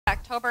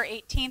October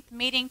 18th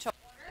meeting to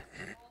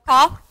order.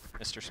 Call.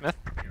 Mr. Smith?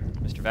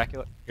 Mr.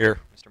 Vaculett? Here.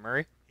 Mr.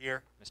 Murray?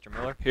 Here. Mr.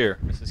 Miller? Here.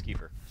 Mrs.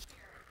 Kiefer?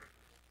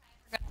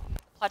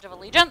 Pledge of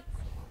Allegiance.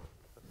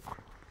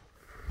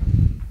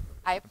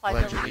 I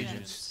pledge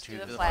allegiance to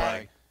the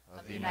flag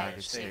of the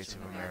United States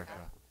of America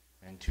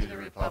and to the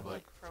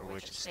republic for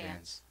which it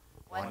stands,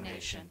 one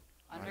nation,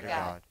 under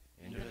God,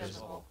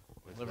 indivisible,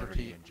 with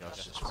liberty and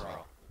justice for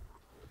all.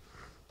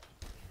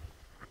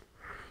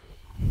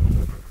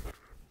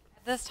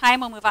 At this time,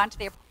 we'll move on to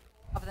the approval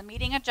of the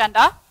meeting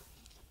agenda,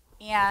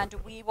 and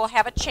we will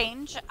have a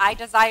change. I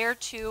desire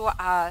to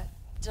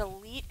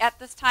delete at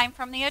this time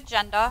from the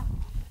agenda,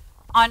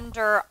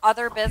 under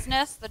other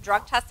business, the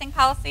drug testing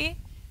policy.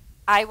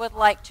 I would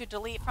like to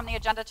delete from the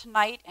agenda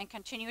tonight and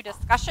continue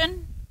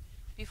discussion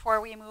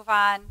before we move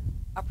on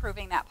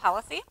approving that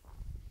policy.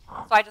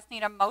 So I just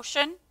need a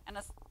motion and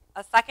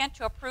a second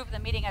to approve the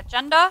meeting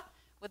agenda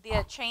with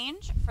the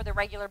change for the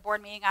regular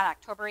board meeting on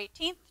October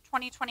 18th,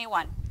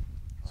 2021.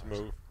 So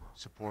move.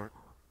 Support.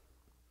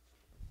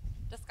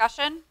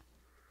 Discussion?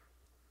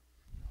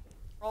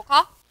 Roll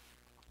call?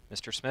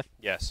 Mr. Smith?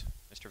 Yes.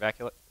 Mr.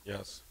 Vaculett?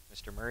 Yes.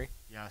 Mr. Murray?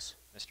 Yes.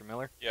 Mr.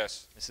 Miller?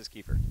 Yes. Mrs.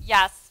 Kiefer?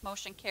 Yes,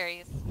 motion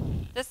carries.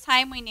 This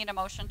time we need a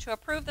motion to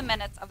approve the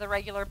minutes of the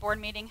regular board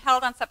meeting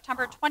held on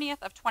September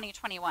 20th of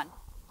 2021.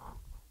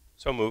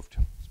 So moved.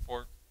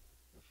 Support.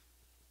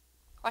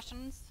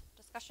 Questions?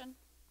 Discussion?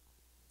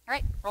 All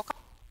right, roll call.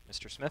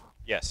 Mr. Smith?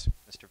 Yes.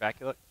 Mr.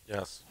 Vaculett?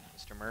 Yes.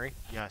 Mr. Murray?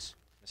 Yes.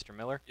 Mr.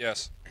 Miller?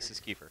 Yes.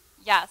 Mrs. Kiefer?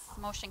 Yes,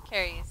 motion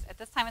carries. At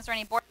this time, is there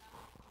any board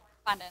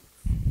correspondence?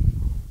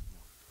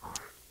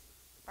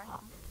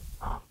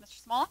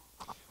 Mr. Smolla?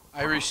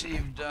 I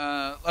received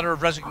a letter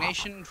of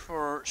resignation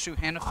for Sue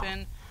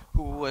Hannafin,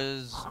 who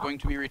was going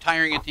to be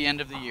retiring at the end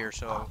of the year,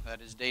 so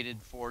that is dated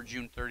for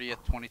June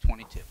 30th,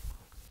 2022.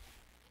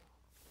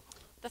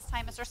 This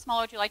time, Mr.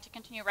 Smolla, would you like to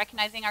continue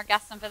recognizing our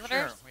guests and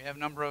visitors? Sure. We have a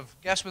number of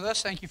guests with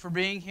us. Thank you for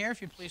being here.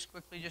 If you'd please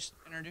quickly just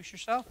introduce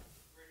yourself.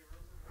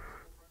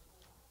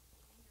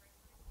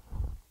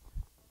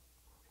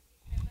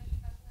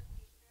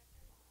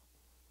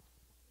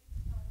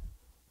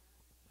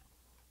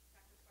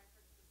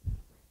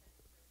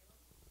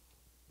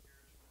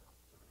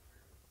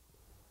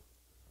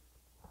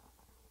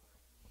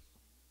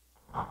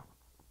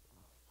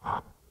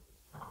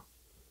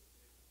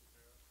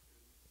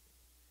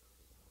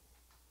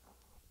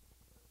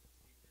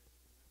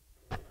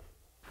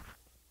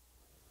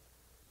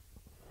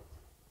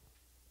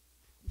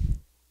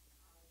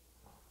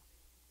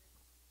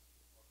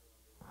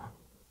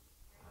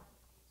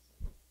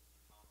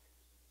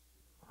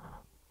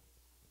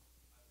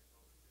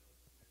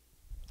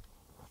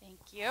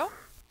 Thank you.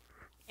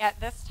 At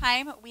this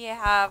time, we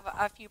have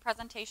a few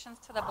presentations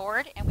to the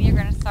board, and we are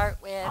going to start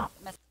with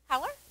Ms.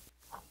 Keller.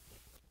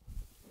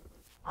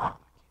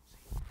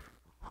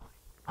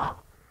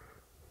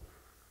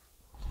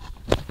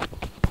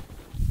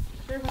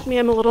 Bear with me,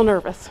 I'm a little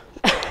nervous.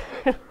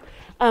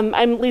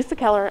 I'm Lisa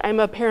Keller. I'm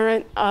a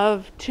parent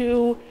of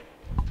two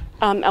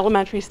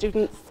elementary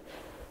students.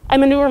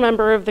 I'm a newer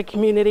member of the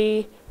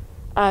community.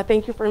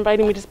 Thank you for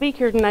inviting me to speak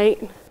here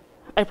tonight.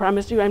 I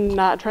promise you I'm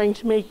not trying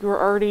to make your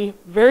already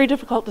very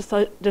difficult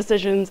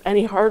decisions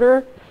any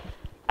harder.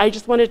 I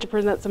just wanted to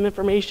present some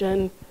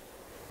information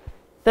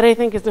that I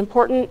think is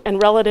important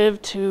and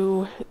relative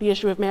to the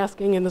issue of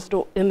masking in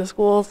the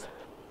schools.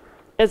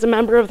 As a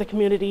member of the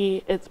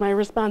community, it's my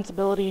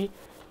responsibility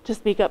to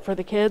speak up for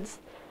the kids.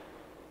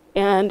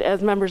 And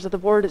as members of the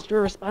board, it's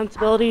your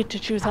responsibility to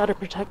choose how to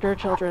protect our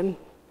children.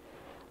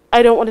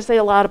 I don't want to say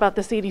a lot about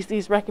the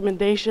CDC's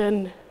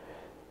recommendation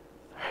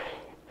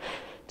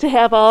to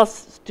have all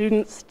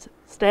students,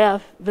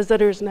 staff,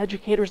 visitors, and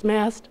educators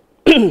masked.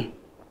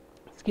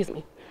 Excuse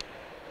me.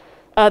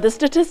 The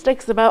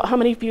statistics about how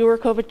many fewer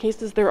COVID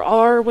cases there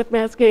are with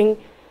masking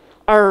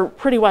are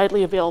pretty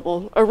widely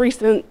available. A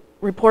recent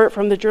report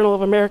from the Journal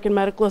of American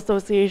Medical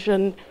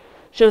Association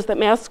shows that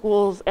masked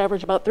schools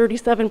average about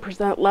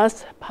 37%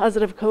 less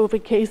positive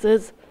COVID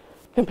cases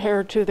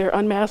compared to their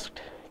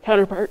unmasked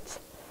counterparts.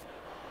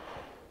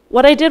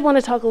 What I did want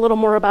to talk a little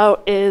more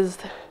about is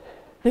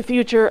the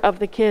future of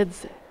the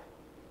kids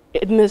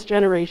in this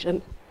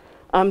generation.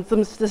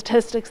 Some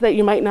statistics that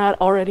you might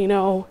not already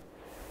know.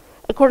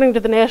 According to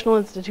the National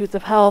Institutes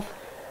of Health,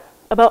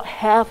 about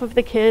half of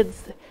the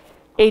kids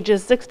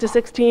ages 6 to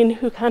 16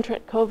 who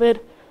contract COVID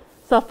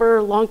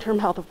suffer long-term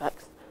health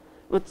effects,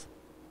 what's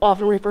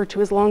often referred to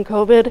as long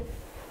COVID.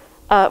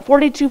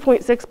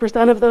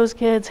 42.6% of those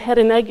kids had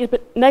a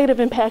negative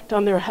impact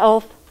on their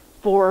health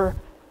for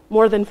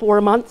more than 4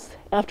 months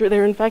after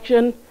their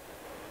infection.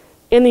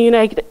 In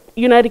the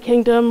United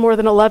Kingdom, more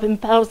than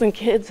 11,000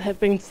 kids have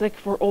been sick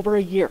for over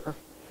a year,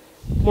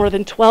 more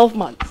than 12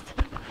 months.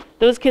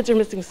 Those kids are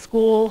missing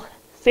school,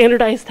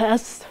 standardized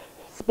tests,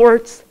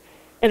 sports,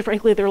 and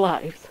frankly, their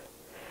lives.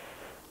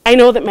 I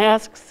know that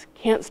masks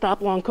can't stop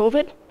long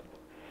COVID,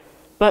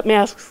 but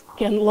masks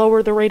can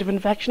lower the rate of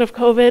infection of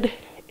COVID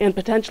and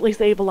potentially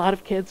save a lot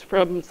of kids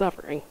from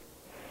suffering.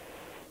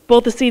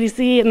 Both the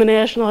CDC and the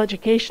National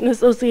Education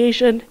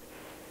Association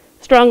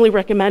strongly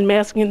recommend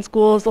masking in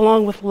schools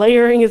along with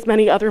layering as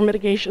many other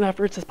mitigation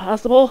efforts as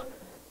possible.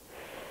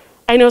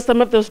 I know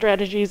some of those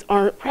strategies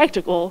aren't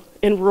practical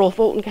in rural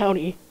Fulton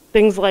County,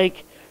 things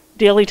like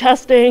daily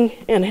testing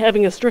and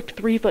having a strict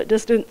 3-foot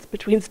distance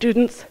between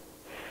students.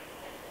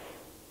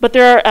 But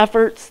there are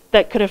efforts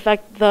that could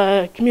affect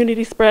the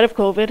community spread of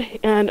COVID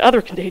and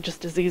other contagious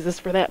diseases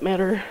for that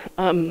matter.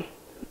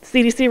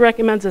 CDC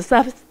recommends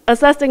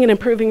assessing and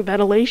improving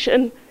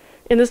ventilation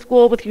in the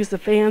school with use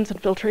of fans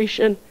and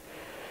filtration,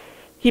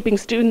 keeping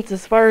students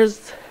as far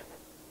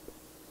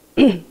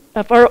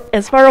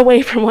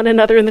away from one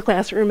another in the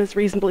classroom as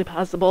reasonably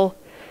possible.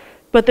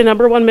 But the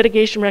number one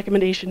mitigation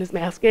recommendation is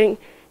masking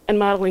and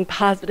modeling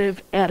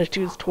positive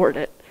attitudes toward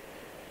it.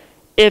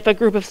 If a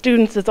group of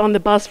students is on the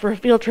bus for a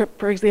field trip,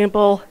 for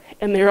example,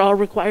 and they're all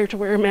required to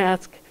wear a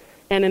mask,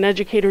 and an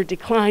educator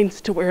declines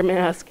to wear a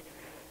mask,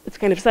 it's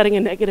kind of setting a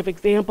negative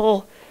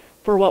example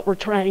for what we're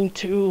trying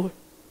to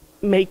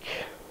make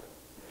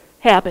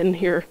happen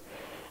here.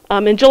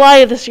 In July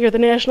of this year, the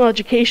National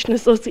Education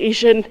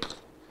Association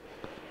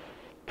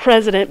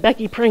president,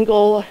 Becky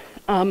Pringle,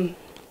 in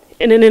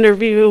an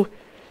interview,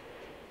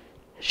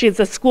 she had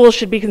said schools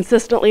should be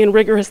consistently and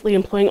rigorously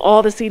employing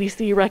all the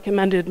CDC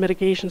recommended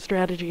mitigation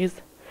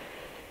strategies.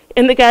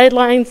 In the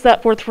guidelines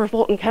set forth for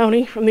Fulton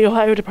County from the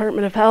Ohio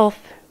Department of Health,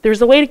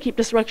 there's a way to keep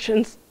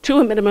disruptions to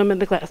a minimum in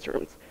the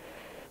classrooms.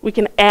 We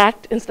can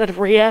act instead of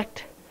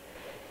react.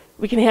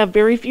 We can have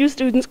very few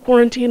students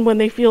quarantine when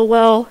they feel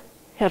well,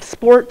 have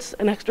sports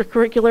and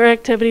extracurricular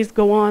activities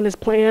go on as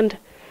planned.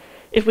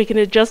 If we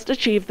can just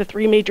achieve the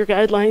 3 major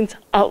guidelines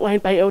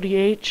outlined by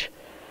ODH,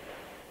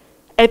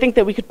 I think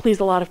that we could please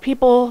a lot of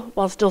people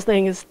while still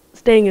staying as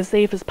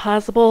safe as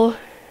possible.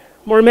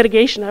 More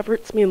mitigation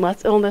efforts mean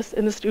less illness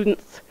in the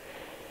students.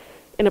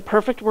 In a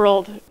perfect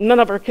world, none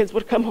of our kids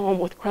would come home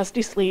with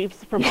crusty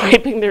sleeves from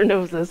wiping their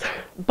noses,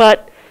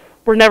 but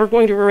we're never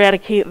going to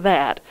eradicate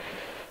that.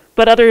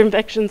 But other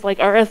infections like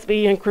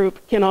RSV and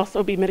croup can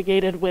also be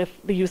mitigated with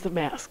the use of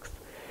masks.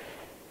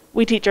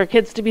 We teach our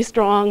kids to be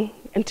strong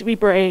and to be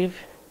brave,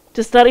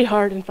 to study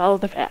hard and follow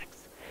the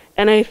facts.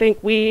 And I think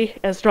we,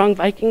 as strong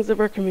Vikings of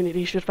our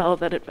community, should follow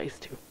that advice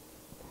too.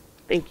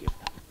 Thank you.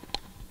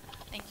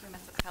 Thank you,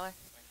 Mrs. Keller.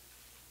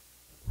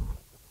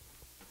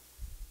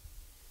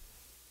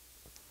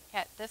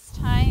 At this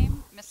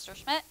time, Mr.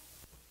 Schmidt.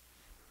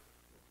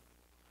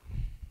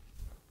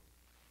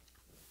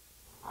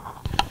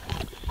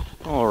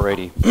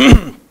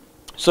 Alrighty.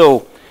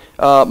 So,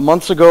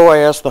 months ago I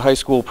asked the high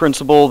school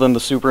principal, then the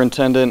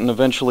superintendent, and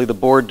eventually the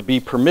board to be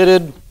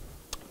permitted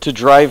to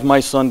drive my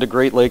son to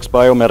Great Lakes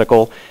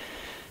Biomedical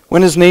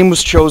when his name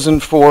was chosen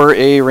for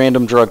a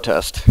random drug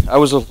test. I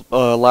was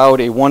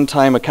allowed a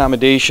one-time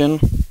accommodation,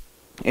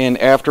 and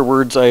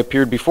afterwards I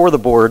appeared before the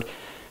board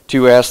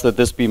to ask that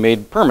this be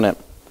made permanent.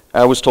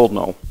 I was told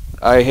no.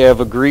 I have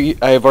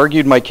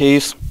argued my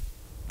case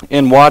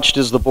and watched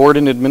as the board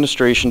and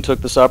administration took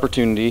this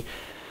opportunity,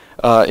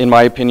 in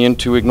my opinion,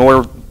 to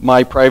ignore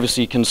my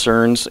privacy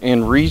concerns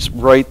and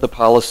rewrite the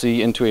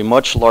policy into a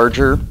much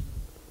larger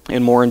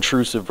and more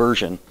intrusive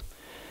version.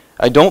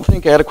 I don't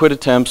think adequate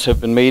attempts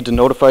have been made to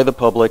notify the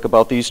public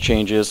about these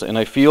changes, and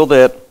I feel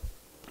that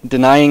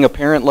denying a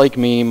parent like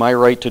me my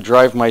right to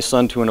drive my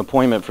son to an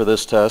appointment for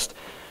this test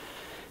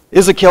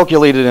is a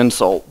calculated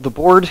insult. The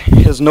board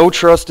has no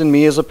trust in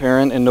me as a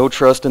parent and no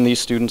trust in these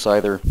students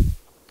either.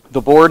 The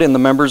board and the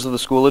members of the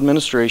school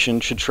administration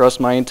should trust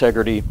my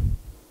integrity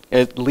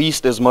at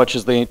least as much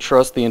as they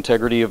trust the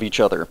integrity of each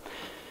other.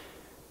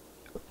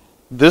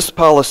 This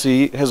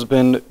policy has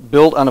been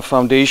built on a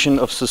foundation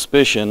of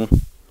suspicion,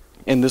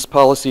 and this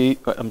policy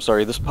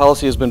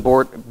has been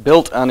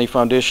built on a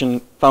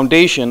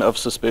foundation of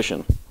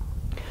suspicion.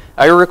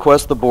 I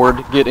request the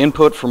board get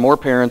input from more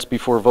parents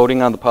before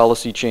voting on the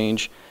policy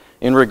change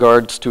in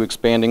regards to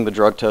expanding the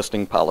drug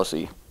testing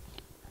policy.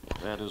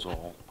 That is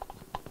all.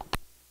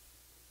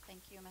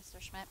 Thank you, Mr.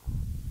 Schmidt.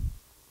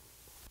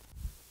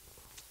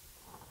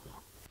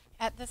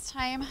 At this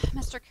time,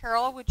 Mr.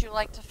 Carroll, would you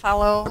like to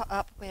follow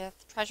up with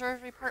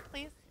Treasurer's report,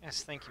 please?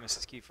 Yes, thank you,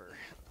 Mrs. Kiefer.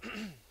 All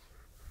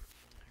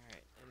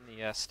right, in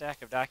the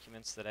stack of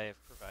documents that I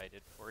have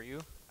provided for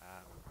you,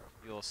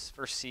 you'll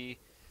first see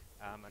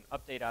an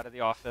update out of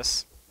the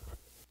office.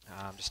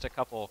 Just a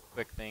couple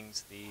quick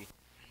things. The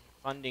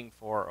funding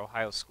for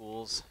Ohio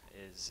schools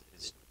is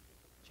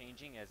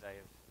changing, as I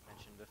have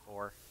mentioned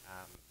before.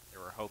 There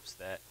were hopes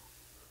that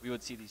we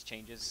would see these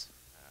changes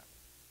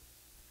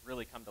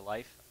really come to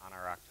life on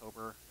our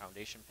October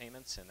foundation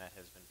payments, and that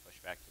has been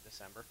pushed back to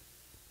December.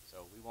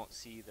 So we won't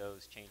see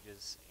those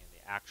changes in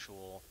the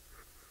actual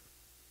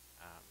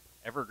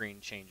Evergreen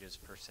changes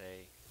per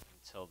se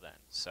until then.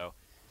 So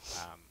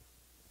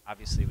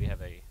obviously we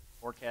have a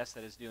forecast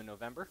that is due in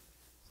November,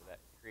 so that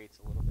creates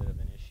a little bit of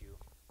an issue,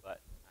 but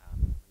I'm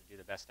going to do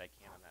the best I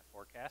can on that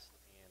forecast,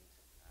 and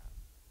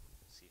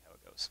we'll see how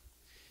it goes.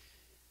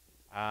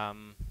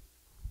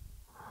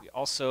 We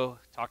also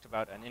talked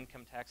about an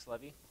income tax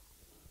levy.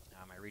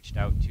 I reached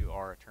out to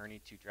our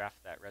attorney to draft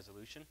that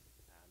resolution.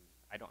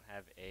 I don't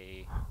have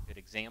a good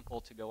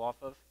example to go off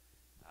of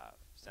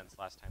since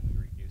last time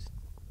we reduced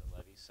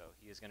levy, so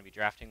he is going to be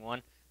drafting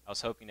one. I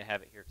was hoping to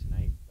have it here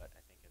tonight, but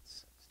I think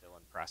it's still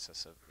in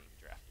process of being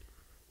drafted.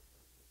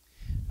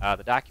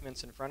 The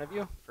documents in front of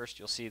you, first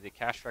you'll see the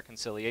cash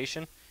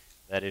reconciliation.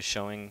 That is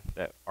showing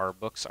that our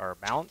books are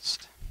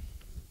balanced.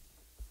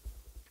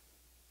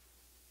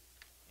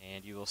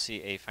 And you will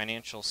see a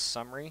financial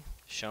summary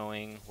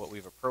showing what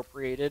we've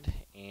appropriated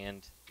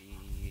and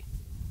the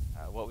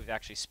what we've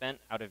actually spent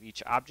out of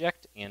each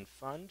object and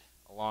fund,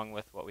 along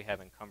with what we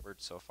have encumbered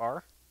so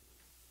far.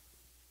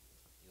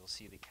 You'll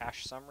see the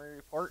cash summary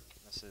report.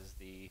 This is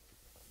the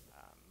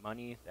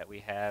money that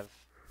we have,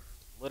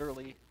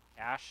 literally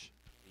cash,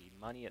 the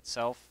money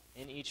itself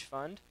in each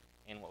fund,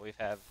 and what we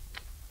have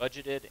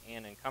budgeted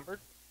and encumbered.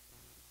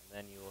 And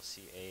then you will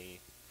see a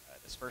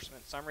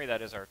disbursement summary.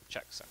 That is our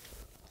check summary.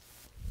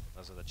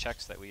 Those are the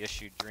checks that we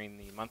issued during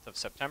the month of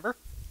September.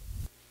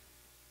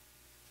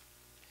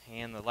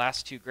 And the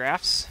last two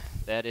graphs,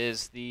 that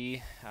is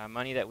the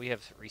money that we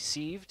have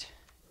received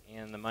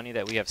and the money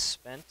that we have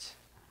spent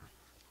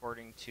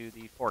according to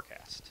the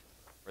forecast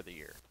for the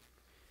year.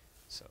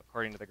 So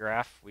according to the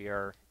graph, we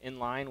are in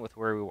line with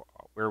where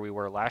we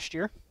were last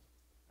year.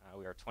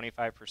 We are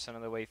 25%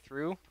 of the way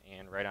through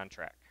and right on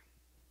track.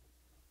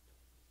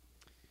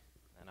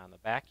 And on the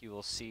back, you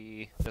will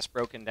see this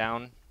broken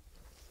down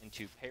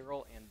into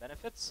payroll and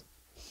benefits.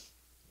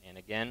 And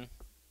again,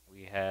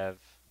 we have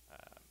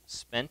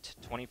spent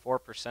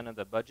 24% of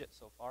the budget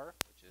so far,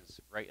 which is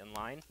right in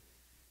line.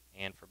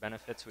 And for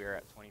benefits, we are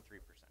at 23%.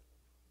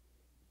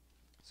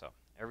 So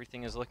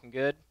everything is looking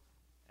good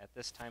at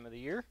this time of the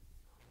year.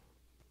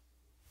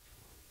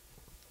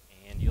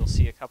 And you'll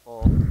see a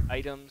couple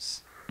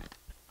items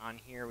on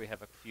here. We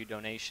have a few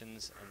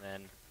donations, and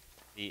then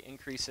the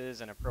increases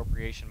and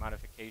appropriation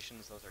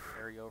modifications, those are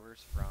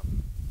carryovers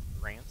from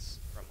grants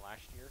from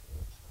last year.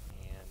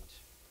 And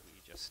we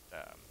just,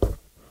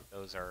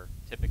 those are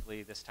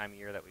typically this time of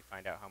year that we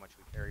find out how much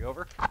we carry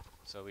over.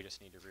 So we just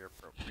need to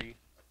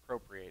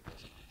reappropriate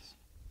those amounts.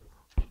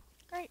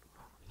 Great.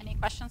 Any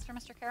questions for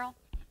Mr. Carroll?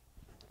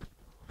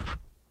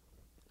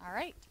 All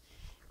right.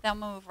 They'll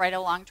move right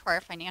along to our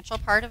financial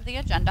part of the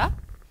agenda.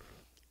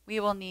 We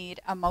will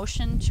need a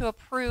motion to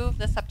approve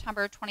the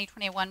September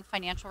 2021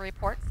 financial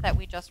reports that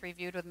we just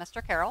reviewed with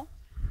Mr. Carroll.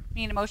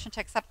 We need a motion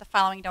to accept the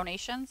following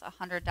donations: a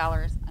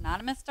 $100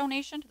 anonymous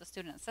donation to the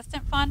Student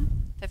Assistant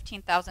Fund,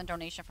 $15,000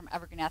 donation from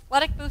Evergreen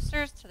Athletic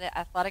Boosters to the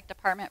Athletic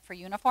Department for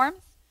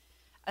uniforms,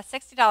 a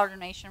 $60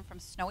 donation from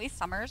Snowy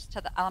Summers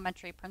to the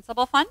Elementary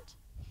Principal Fund.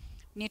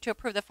 We need to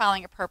approve the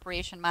following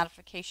appropriation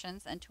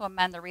modifications and to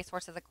amend the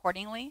resources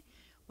accordingly.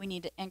 We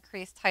need to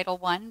increase Title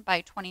I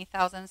by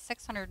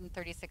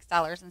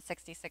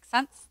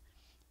 $20,636.66,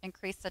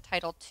 increase the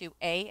Title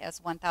IIA as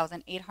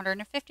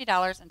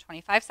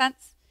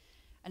 $1,850.25,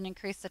 an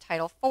increase to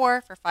Title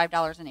IV for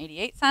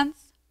 $5.88, an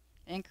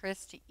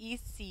increase to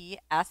ECSE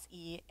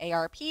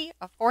ARP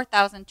of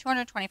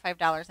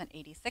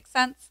 $4,225.86,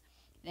 an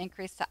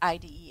increase to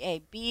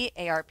IDEA B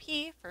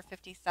ARP for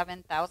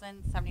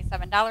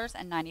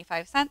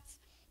 $57,077.95,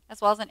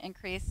 as well as an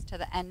increase to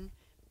the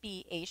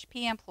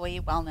BHP Employee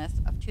Wellness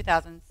of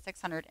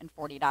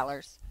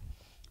 $2,640.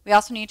 We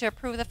also need to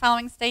approve the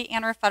following state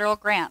and or federal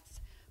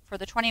grants for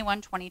the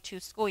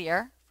 21-22 school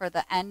year. For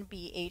the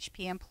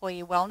NBHP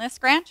Employee Wellness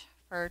Grant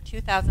for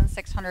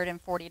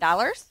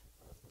 $2,640.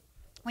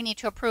 We need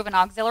to approve an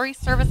auxiliary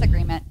service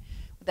agreement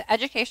with the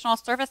Educational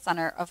Service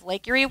Center of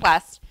Lake Erie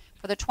West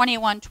for the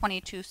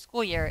 21-22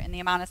 school year in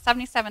the amount of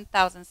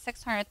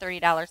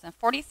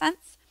 $77,630.40.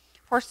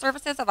 for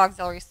services of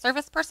auxiliary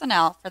service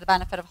personnel for the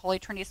benefit of Holy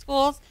Trinity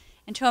Schools,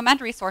 and to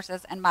amend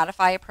resources and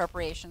modify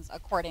appropriations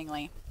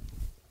accordingly.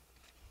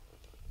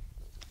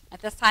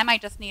 At this time, I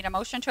just need a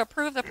motion to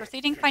approve the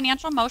preceding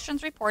financial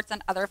motions, reports,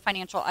 and other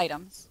financial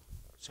items.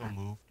 So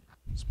moved.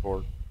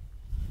 Support.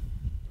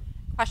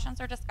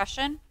 Questions or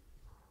discussion?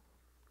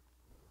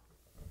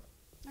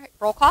 All right,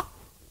 roll call.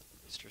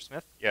 Mr.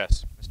 Smith?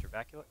 Yes. Mr.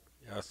 Vaculett?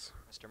 Yes.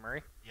 Mr.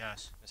 Murray?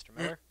 Yes. Mr.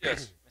 Miller?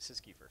 Yes. Mrs.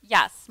 Kiefer?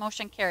 Yes,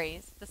 motion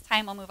carries. This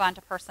time we'll move on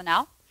to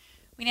personnel.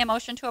 We need a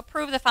motion to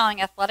approve the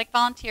following athletic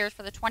volunteers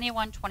for the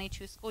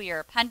 21-22 school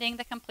year, pending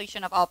the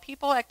completion of all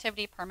pupil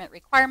activity permit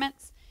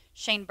requirements.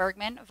 Shane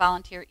Bergman,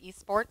 volunteer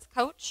esports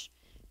coach.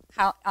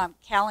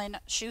 Callan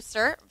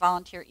Schuster,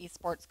 volunteer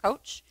esports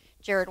coach.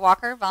 Jared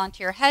Walker,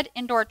 volunteer head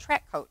indoor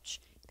track coach.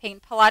 Payne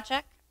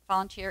Pelajek,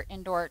 volunteer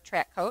indoor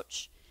track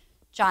coach.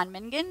 John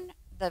Mingan,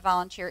 the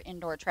volunteer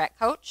indoor track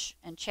coach,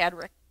 and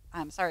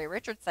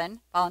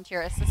Richardson,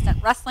 volunteer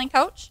assistant wrestling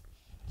coach,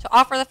 to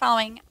offer the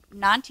following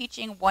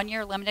non-teaching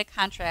one-year limited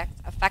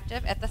contracts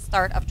effective at the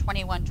start of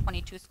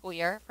 21-22 school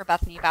year for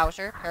Bethany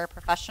Bowser,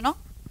 paraprofessional.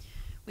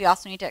 We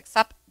also need to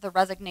accept the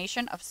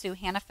resignation of Sue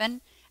Hannafin,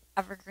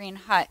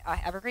 Evergreen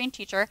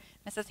teacher.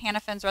 Mrs.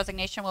 Hannafin's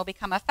resignation will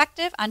become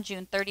effective on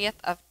June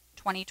 30th of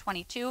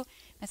 2022.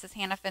 Mrs.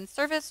 Hannafin's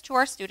service to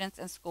our students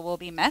and school will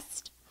be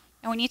missed.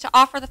 And we need to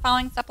offer the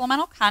following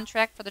supplemental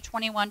contract for the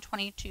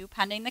 21-22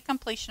 pending the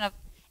completion of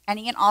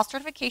any and all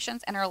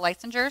certifications and our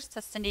licensures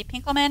to Cindy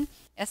Pinkelman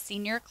as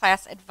senior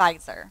class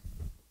advisor.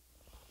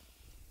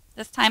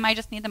 This time I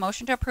just need the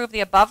motion to approve the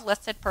above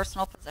listed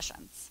personal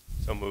positions.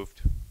 So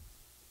moved.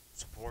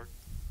 Support.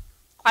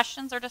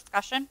 Questions or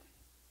discussion?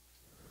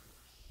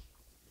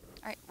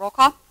 All right, roll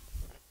call.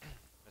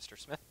 Mr.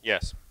 Smith?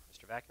 Yes.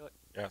 Mr. Vaculek?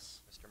 Yes.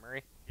 Mr.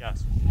 Murray?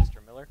 Yes.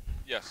 Mr. Miller?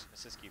 Yes.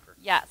 Mrs. Kiefer?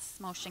 Yes,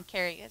 motion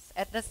carries.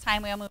 At this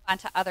time, we will move on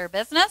to other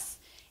business.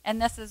 And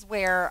this is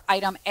where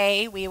item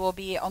A, we will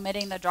be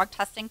omitting the drug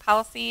testing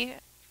policy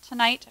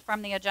tonight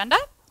from the agenda.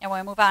 And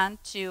we'll move on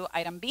to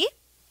item B.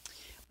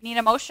 We need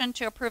a motion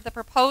to approve the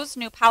proposed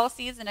new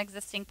policies and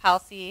existing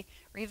policy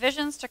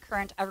revisions to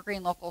current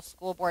Evergreen Local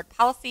School Board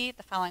policy.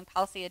 The following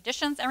policy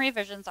additions and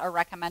revisions are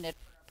recommended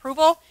for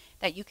approval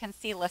that you can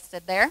see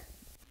listed there.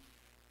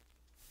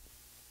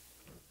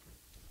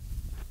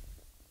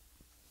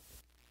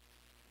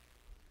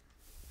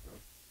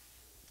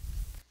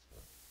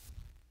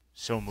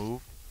 So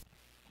moved.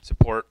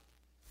 Support.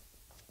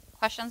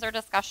 Questions or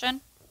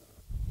discussion?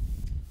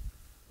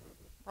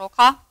 Roll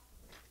call.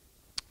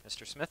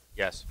 Mr. Smith?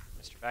 Yes.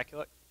 Mr.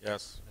 Vaculek?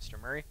 Yes.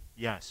 Mr. Murray?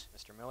 Yes.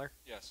 Mr. Miller?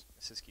 Yes.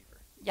 Mrs. Kiefer?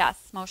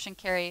 Yes, motion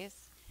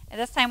carries. At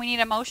this time, we need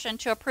a motion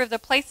to approve the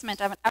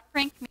placement of an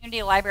Evergreen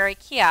Community Library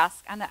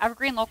kiosk on the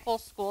Evergreen Local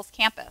Schools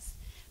campus.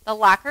 The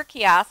locker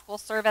kiosk will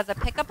serve as a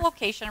pickup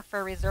location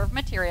for reserved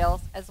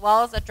materials as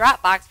well as a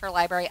drop box for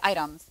library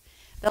items.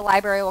 The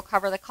library will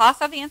cover the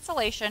cost of the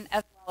installation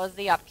as well as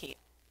the upkeep.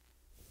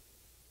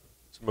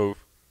 So move.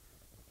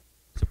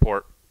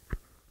 Support.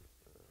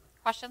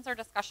 Questions or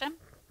discussion?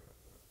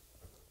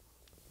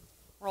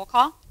 Roll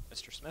call.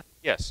 Mr. Smith?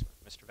 Yes.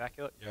 Mr.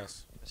 Vaculek?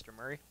 Yes. Mr.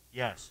 Murray?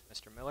 Yes.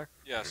 Mr. Miller?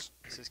 Yes.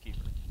 Mrs.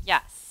 Kiefer?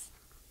 Yes.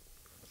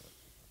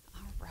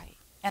 All right.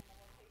 And the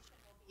location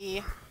will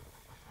be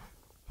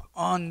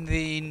On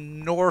the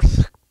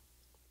northwest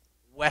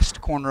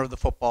corner of the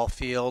football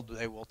field,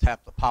 they will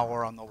tap the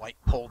power on the light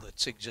pole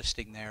that's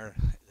existing there.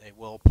 They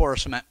will pour a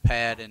cement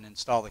pad and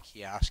install the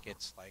kiosk.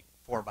 It's like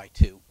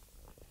 4x2.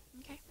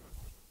 okay.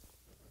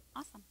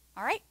 Awesome.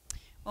 All right.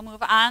 We'll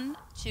move on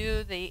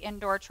to the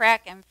indoor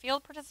track and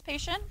field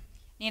participation.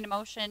 Need a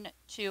motion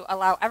to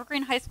allow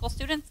Evergreen High School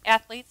students,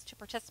 athletes to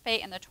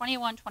participate in the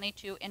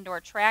 21-22 indoor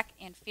track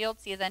and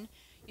field season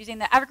using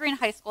the Evergreen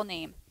High School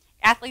name.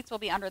 Athletes will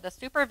be under the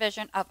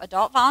supervision of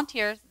adult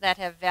volunteers that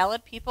have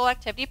valid pupil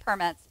activity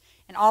permits,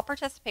 and all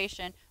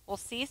participation will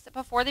cease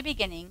before the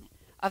beginning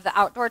of the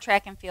outdoor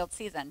track and field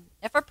season.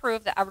 If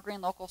approved, the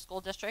Evergreen Local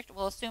School District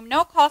will assume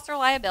no cost or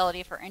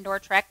liability for indoor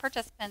track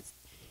participants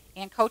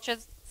and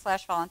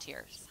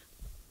coaches/volunteers.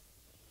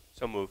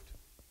 So moved.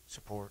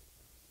 Support.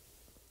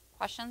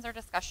 Questions or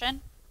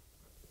discussion?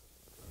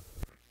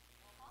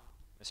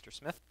 Mr.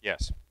 Smith?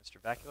 Yes. Mr.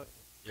 Vaculek?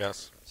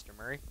 Yes. Mr.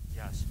 Murray?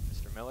 Yes.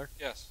 Mr. Miller?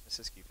 Yes.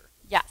 Mrs. Kiefer?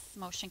 Yes,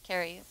 motion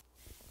carries.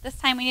 This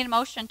time we need a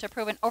motion to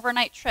approve an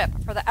overnight trip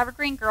for the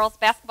Evergreen girls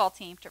basketball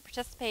team to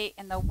participate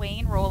in the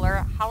Wayne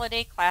Roller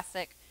Holiday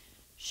Classic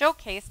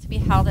showcase to be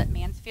held at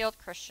Mansfield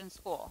Christian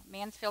School,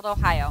 Mansfield,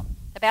 Ohio.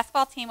 The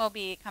basketball team will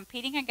be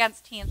competing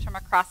against teams from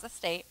across the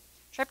state.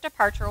 Trip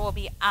departure will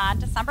be on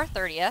December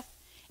 30th,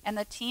 and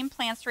the team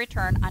plans to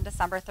return on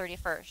December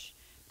 31st.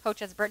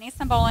 Coaches Brittany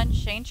Sambolin,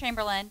 Shane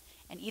Chamberlain,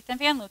 and Ethan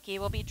Van Lukey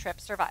will be trip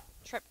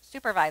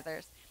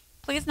supervisors.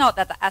 Please note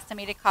that the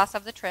estimated cost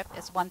of the trip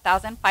is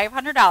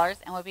 $1,500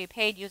 and will be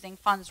paid using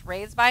funds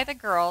raised by the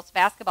girls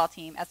basketball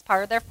team as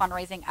part of their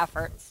fundraising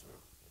efforts.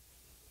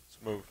 So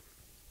moved.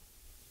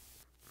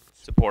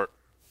 Support.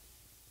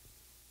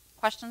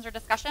 Questions or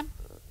discussion?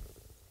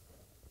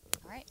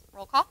 All right,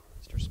 roll call.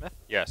 Mr. Smith?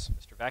 Yes.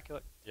 Mr.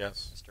 Vaculek?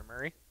 Yes. Mr.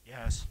 Murray?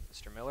 Yes.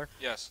 Mr. Miller?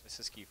 Yes.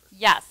 Mrs. Kiefer?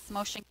 Yes,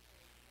 motion.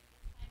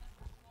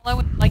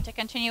 Would you like to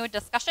continue with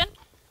discussion?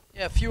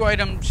 Yeah, a few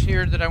items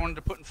here that I wanted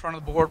to put in front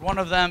of the board. One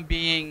of them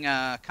being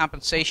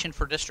compensation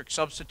for district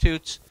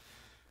substitutes.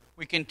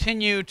 We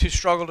continue to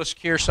struggle to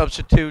secure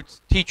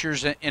substitute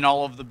teachers in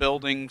all of the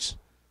buildings.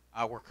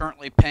 We're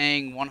currently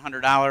paying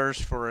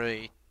 $100 for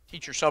a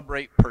teacher sub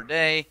rate per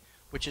day,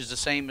 which is the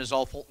same as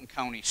all Fulton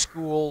County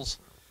schools.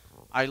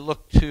 I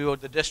look to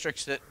the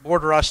districts that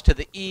border us to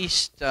the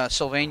east,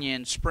 Sylvania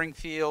and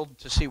Springfield,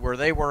 to see where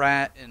they were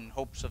at in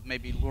hopes of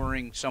maybe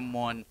luring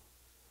someone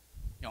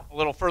a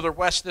little further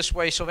west this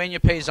way. Sylvania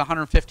pays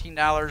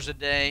 $115 a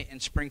day and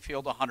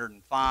Springfield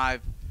 $105.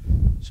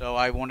 So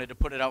I wanted to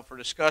put it out for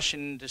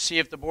discussion to see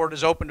if the board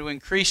is open to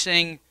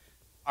increasing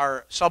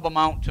our sub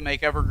amount to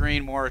make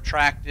Evergreen more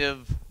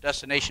attractive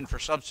destination for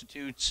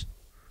substitutes.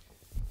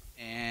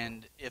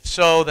 And if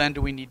so, then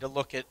do we need to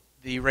look at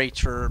the rates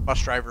for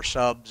bus driver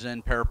subs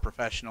and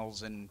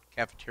paraprofessionals and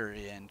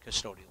cafeteria and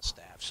custodial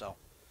staff? So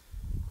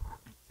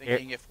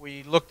thinking if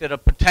we looked at a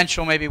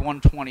potential maybe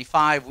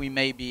 125, we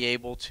may be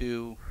able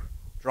to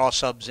draw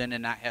subs in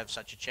and not have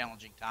such a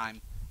challenging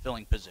time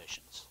filling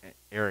positions.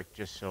 Eric,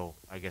 just so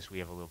I guess we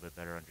have a little bit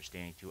better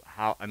understanding too,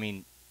 how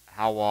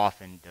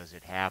often does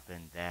it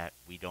happen that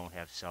we don't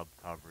have sub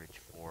coverage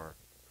for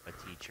a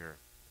teacher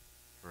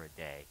for a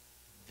day?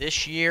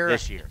 This year,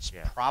 it's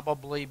yeah,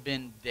 probably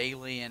been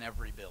daily in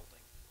every building.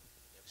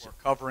 If we're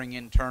covering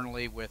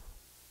internally with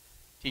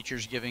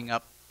teachers giving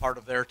up part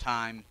of their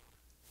time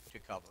to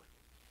cover.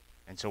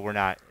 And so we're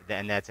not,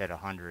 and that's at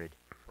 100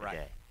 a Right.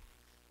 day.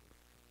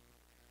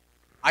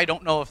 I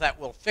don't know if that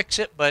will fix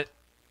it, but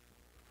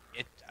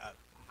it,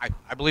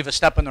 I believe a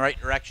step in the right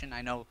direction.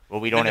 I know Well,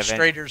 we don't have any-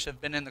 administrators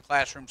have been in the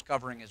classrooms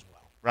covering as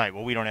well. Right.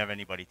 Well, we don't have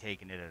anybody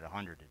taking it at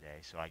 100 a day,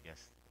 so I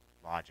guess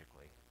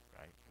logically,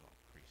 right? We'll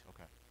increase.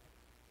 Okay.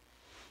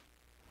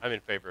 I'm in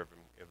favor of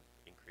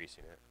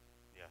increasing it.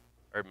 Yeah.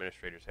 Our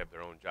administrators have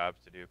their own jobs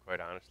to do,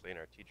 quite honestly, and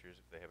our teachers,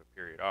 if they have a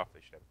period off,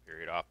 they should have a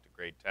period off to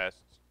grade tests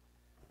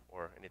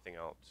or anything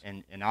else.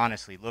 And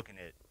honestly, looking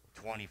at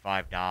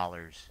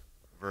 $25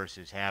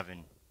 versus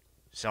having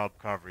sub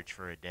coverage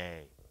for a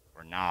day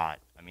or not,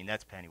 I mean,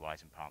 that's penny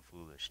wise and pound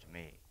foolish to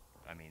me.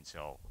 I mean,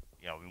 so,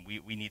 you know,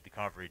 we need the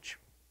coverage,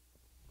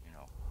 you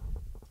know.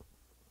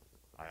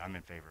 I'm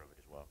in favor of it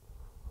as well.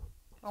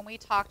 When we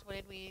talked, what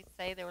did we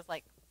say? There was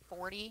like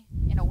 40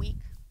 in a week?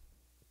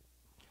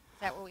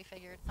 Is that what we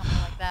figured?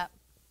 Something like that?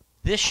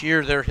 This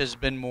year there has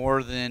been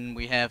more than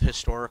we have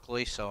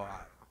historically, so it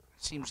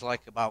seems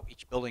like about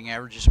each building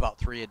averages about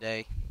 3 a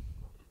day.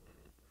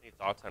 Any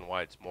thoughts on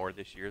why it's more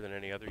this year than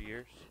any other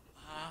years?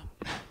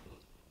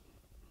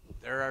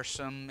 There are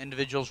some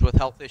individuals with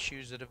health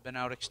issues that have been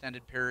out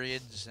extended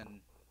periods, and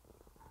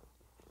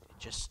it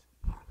just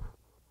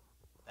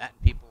that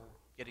and people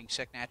getting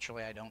sick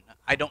naturally.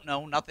 I don't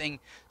know. Nothing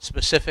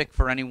specific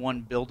for any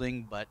one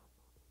building, but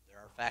there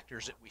are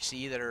factors that we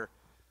see that are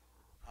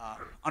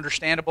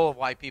understandable of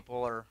why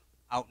people are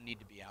out and need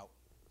to be out.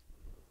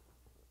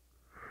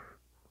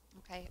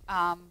 Okay.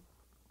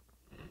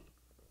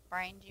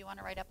 Brian, do you want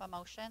to write up a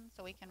motion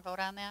so we can vote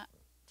on that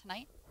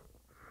tonight?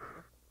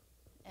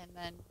 And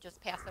then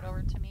just pass it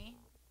over to me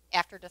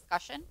after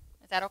discussion.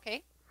 Is that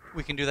okay?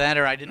 We can do that,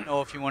 or I didn't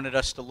know if you wanted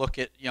us to look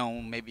at, you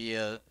know, maybe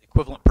a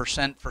equivalent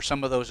percent for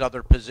some of those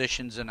other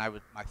positions, and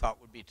my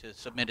thought would be to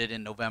submit it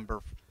in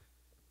November.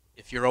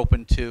 If you're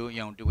open to,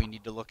 you know, do we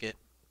need to look at,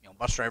 you know,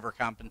 bus driver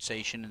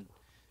compensation and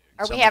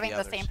Are some we of having the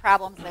others? same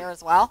problems there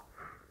as well?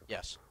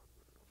 Yes.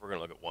 If we're going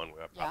to look at one, we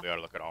probably ought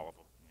to look at all of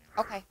them.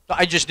 Okay. So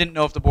I just didn't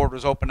know if the board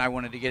was open. I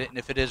wanted to get it, and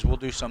if it is, we'll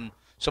do some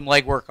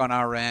legwork on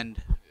our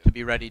end to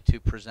be ready to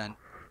present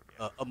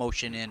a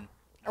motion in.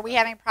 Are we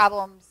having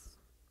problems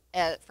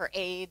for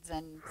aides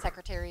and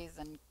secretaries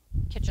and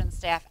kitchen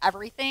staff,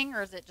 everything,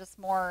 or is it just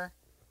more?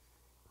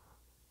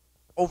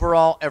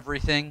 Overall,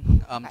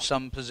 everything. Okay.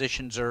 Some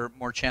positions are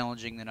more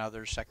challenging than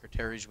others.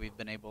 Secretaries, we've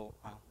been able,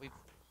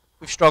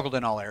 we've struggled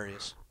in all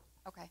areas.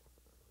 Okay.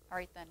 All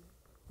right, then.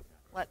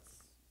 Let's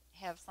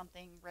have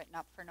something written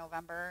up for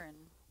November. And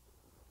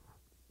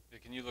Yeah,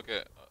 can you look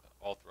at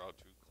all throughout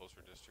to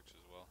closer districts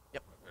as well?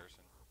 Yep.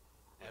 Comparison.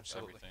 with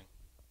Absolutely. Everything.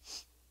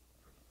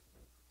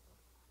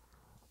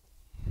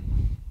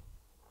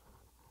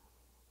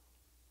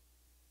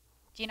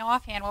 do you know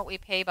offhand what we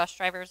pay bus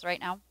drivers right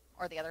now,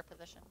 or the other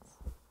positions?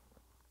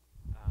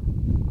 50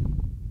 an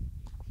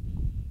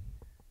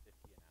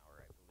hour,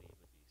 I believe,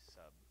 would be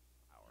sub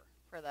hour.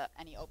 For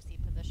any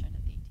OPSI position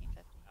at the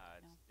 1850?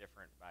 It's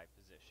different by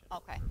position.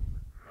 Okay.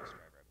 Bus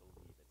driver, I believe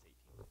it's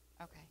 18.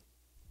 Okay.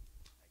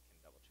 I can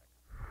double check.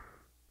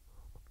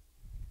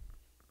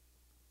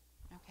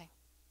 Okay.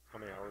 How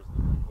many hours?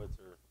 What's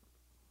her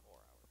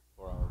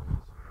 4 hour. 4 hour days?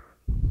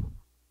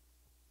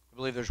 I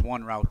believe there's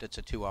one route that's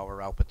a 2-hour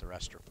route, but the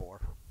rest are 4.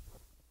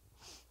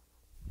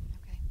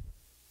 Okay.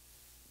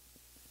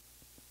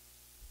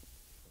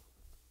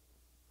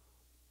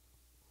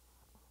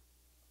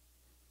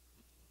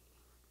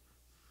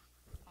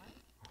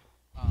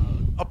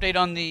 Update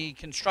on the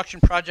construction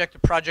project. The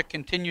project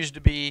continues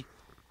to be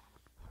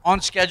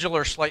on schedule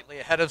or slightly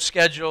ahead of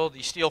schedule.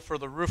 The steel for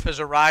the roof has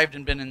arrived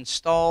and been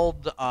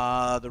installed.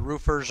 The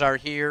roofers are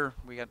here.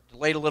 We got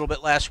delayed a little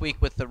bit last week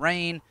with the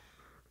rain,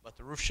 but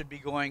the roof should be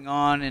going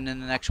on, and in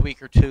the next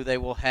week or two they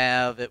will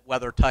have it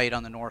weather tight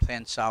on the north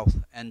and south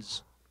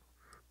ends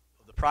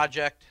of the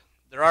project.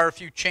 There are a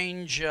few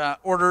change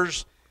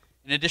orders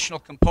and additional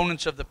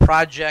components of the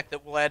project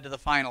that will add to the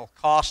final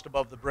cost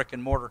above the brick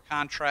and mortar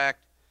contract.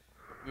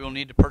 We will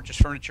need to purchase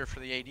furniture for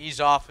the AD's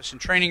office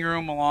and training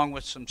room, along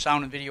with some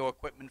sound and video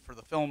equipment for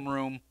the film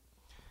room,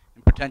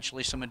 and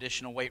potentially some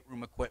additional weight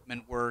room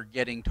equipment. We're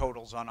getting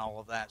totals on all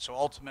of that. So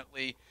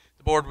ultimately,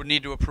 the board would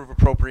need to approve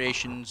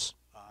appropriations,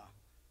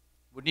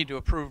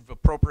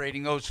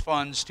 appropriating those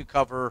funds to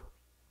cover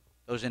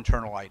those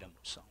internal items.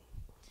 So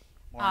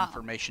more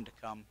information to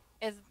come.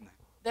 Is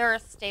there a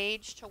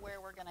stage to where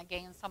we're going to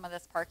gain some of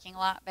this parking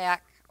lot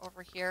back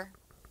over here?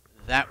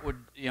 That would,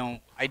 you know,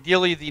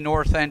 ideally the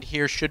north end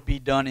here should be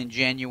done in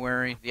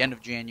January, the end of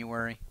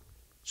January.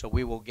 So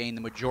we will gain the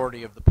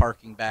majority of the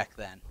parking back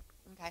then.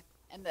 Okay.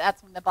 And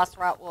that's when the bus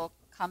route will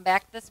come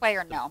back this way,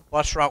 or no?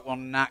 Bus route will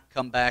not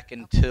come back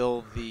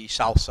until the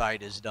south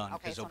side is done,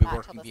 Okay, because so they'll be not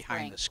working till the behind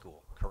spring. the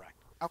school. Correct.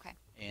 Okay.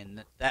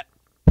 And that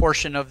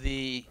portion of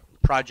the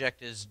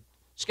project is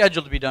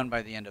scheduled to be done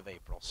by the end of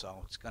April.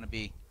 So it's going to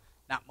be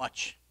not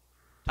much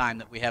time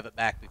that we have it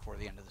back before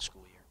the end of the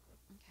school year.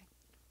 Okay.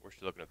 We're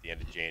still looking at the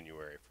end of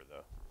January for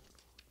the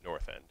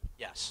north end.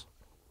 Yes.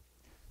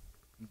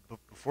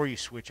 Before you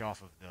switch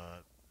off of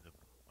the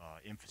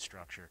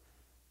infrastructure,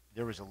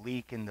 there was a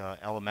leak in the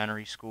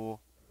elementary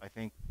school, I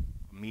think,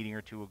 a meeting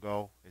or two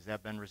ago. Has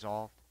that been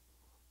resolved?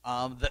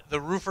 The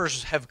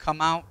roofers have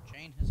come out.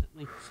 Jane, has it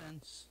leaked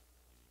since?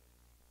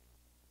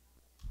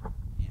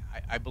 Yeah,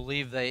 I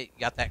believe they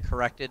got that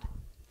corrected.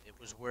 It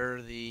was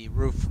where the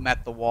roof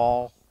met the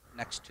wall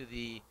next to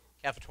the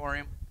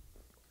cafetorium.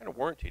 What kind of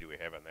warranty do we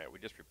have on that? We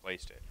just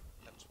replaced it.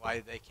 That's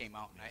why they came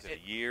out. Is it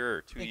a year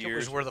or 2 I think years? it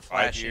was where or the 5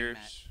 flashing years?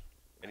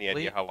 met. Any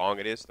idea how long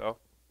it is, though?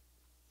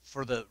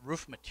 For the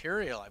roof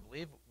material, I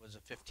believe it was a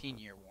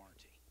 15-year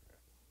warranty.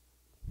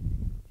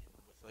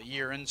 With a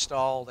year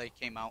install, they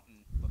came out and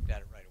looked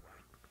at it right away.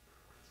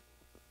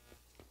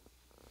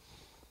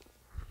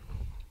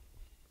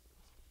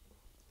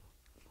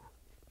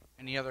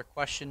 Any other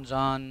questions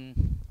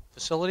on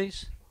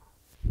facilities?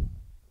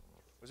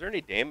 Was there any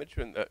damage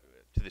to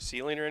the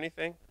ceiling or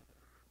anything?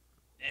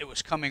 It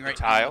was coming The right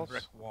down tiles? the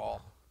brick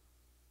wall.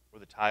 Were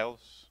the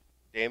tiles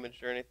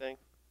damaged or anything?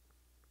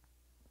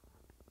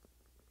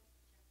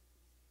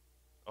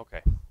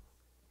 Okay.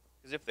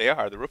 Because if they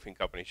are, the roofing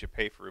company should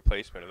pay for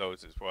replacement of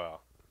those as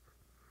well.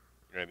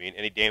 You know what I mean?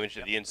 Any damage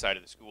to the inside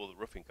of the school, the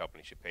roofing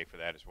company should pay for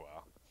that as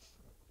well.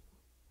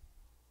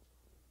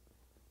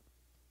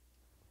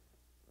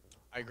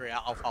 I agree.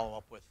 I'll follow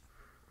up with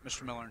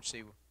Mr. Miller and see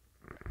if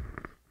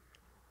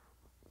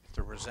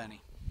there was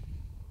any.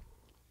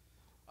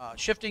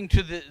 Shifting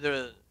to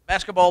the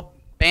basketball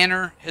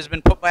banner has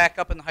been put back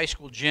up in the high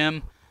school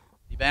gym.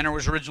 The banner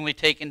was originally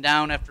taken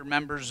down after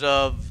members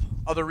of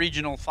other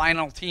regional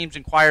final teams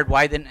inquired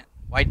why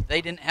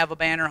they didn't have a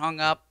banner hung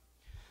up.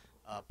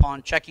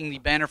 Upon checking the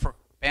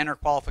banner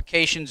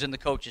qualifications in the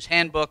coach's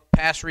handbook,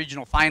 past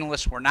regional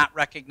finalists were not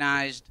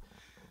recognized.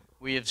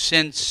 We have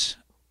since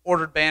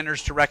ordered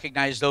banners to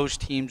recognize those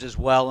teams as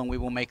well, and we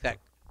will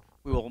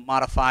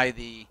modify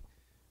the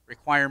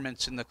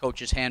requirements in the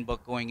coach's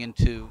handbook going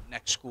into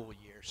next school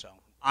year. So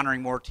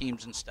honoring more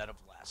teams instead of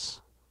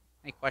less.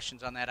 Any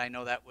questions on that? I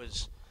know that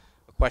was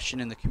a question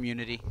in the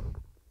community.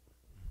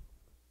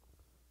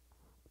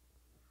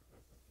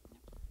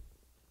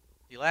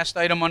 The last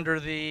item under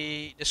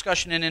the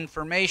discussion and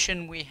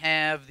information, we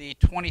have the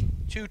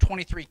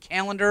 22-23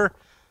 calendar.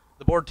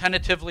 The board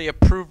tentatively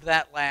approved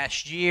that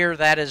last year.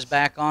 That is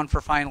back on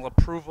for final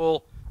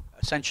approval,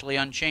 essentially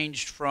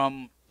unchanged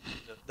from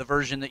the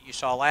version that you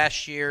saw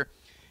last year.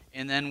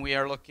 And then we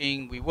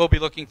will be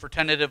looking for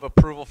tentative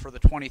approval for the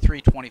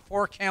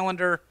 23-24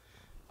 calendar.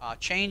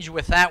 Change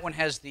with that one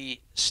has the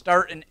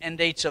start and end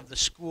dates of the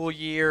school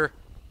year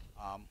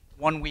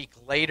 1 week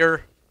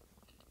later.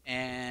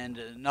 And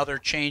another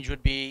change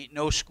would be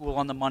no school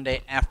on the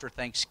Monday after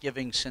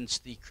Thanksgiving, since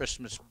the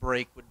Christmas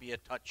break would be a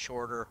touch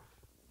shorter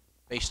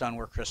based on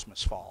where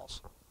Christmas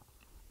falls.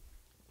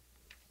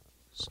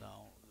 So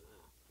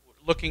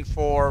looking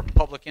for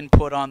public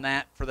input on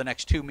that for the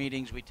next 2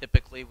 meetings. We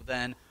typically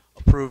then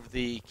approve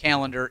the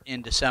calendar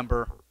in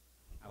December.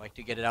 I like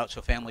to get it out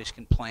so families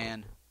can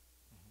plan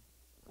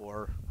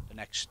for the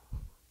next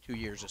 2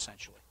 years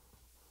essentially.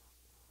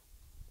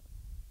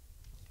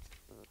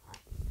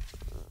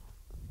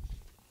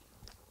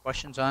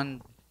 Questions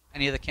on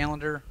any of the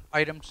calendar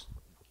items?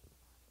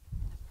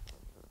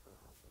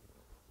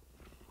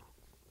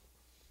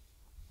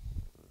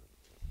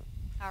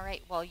 All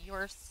right, well,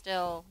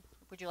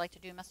 would you like to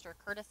do Mr.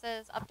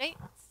 Curtis's updates?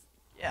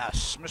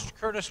 Yes, Mr.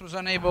 Curtis was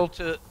unable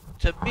to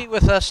be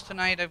with us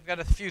tonight. I've got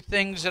a few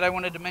things that I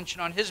wanted to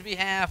mention on his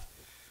behalf.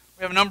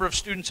 We have a number of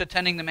students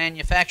attending the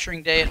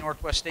Manufacturing Day at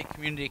Northwest State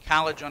Community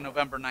College on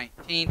November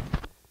 19th.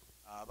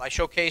 By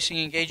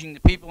showcasing, engaging the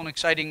people in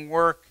exciting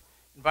work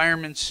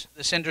environments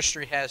this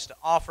industry has to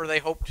offer, they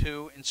hope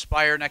to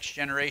inspire next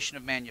generation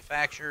of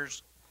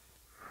manufacturers.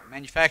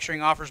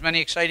 Manufacturing offers many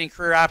exciting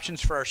career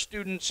options for our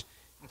students,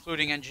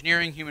 including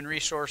engineering, human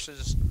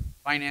resources,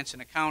 finance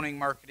and accounting,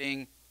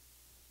 marketing,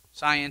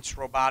 science,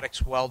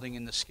 robotics, welding,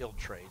 and the skilled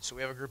trades. So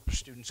we have a group of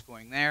students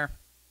going there.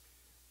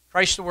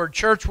 Christ the Word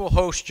Church will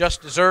host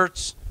Just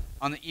Desserts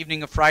on the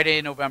evening of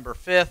Friday, November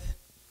 5th.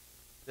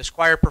 This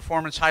choir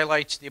performance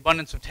highlights the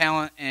abundance of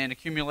talent and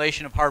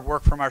accumulation of hard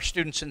work from our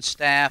students and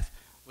staff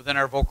within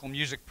our vocal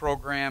music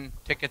program.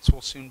 Tickets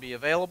will soon be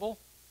available.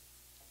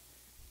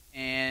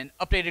 And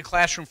updated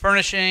classroom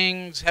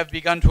furnishings have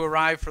begun to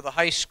arrive for the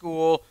high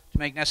school to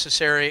make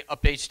necessary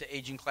updates to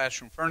aging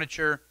classroom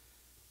furniture.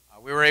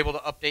 We were able to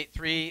update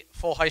 3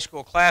 full high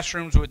school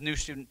classrooms with new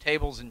student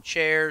tables and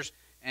chairs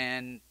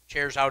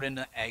out in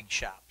the egg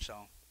shop. So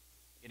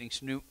getting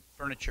some new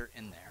furniture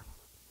in there.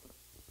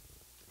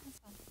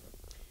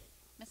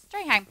 Mrs.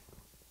 Strayheim.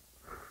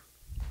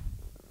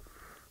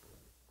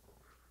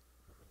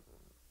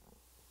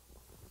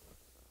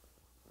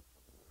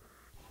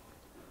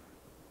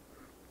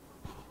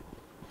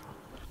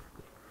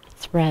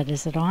 It's red.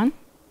 Is it on?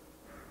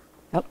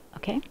 Oh,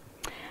 okay.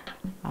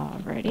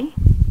 Alrighty.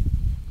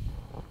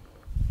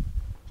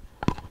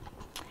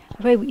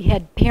 Okay, we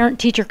had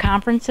parent-teacher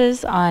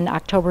conferences on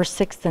October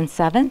 6th and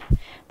 7th.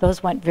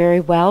 Those went very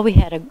well. We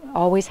had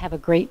always have a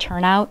great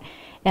turnout.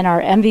 And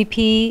our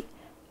MVP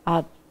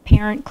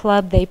parent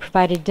club, they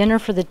provided dinner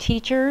for the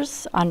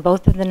teachers on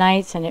both of the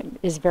nights, and it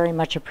is very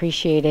much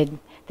appreciated.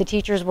 The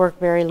teachers work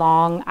very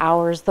long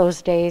hours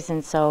those days,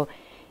 and so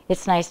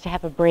it's nice to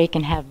have a break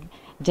and have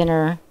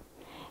dinner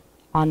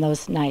on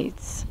those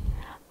nights.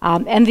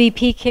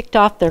 MVP kicked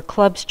off their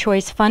Club's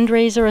Choice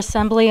fundraiser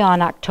assembly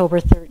on October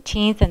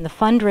 13th, and the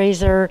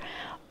fundraiser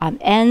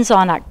ends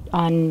on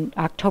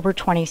October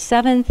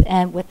 27th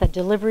and with a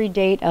delivery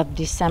date of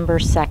December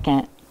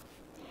 2nd.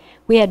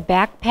 We had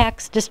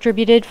backpacks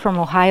distributed from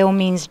Ohio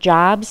Means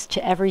Jobs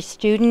to every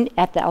student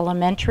at the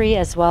elementary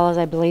as well as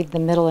I believe the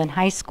middle and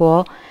high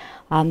school.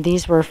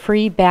 These were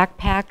free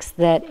backpacks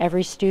that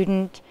every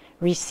student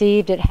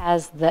received. It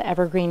has the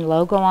Evergreen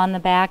logo on the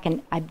back,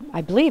 and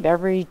I believe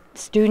every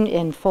student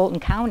in Fulton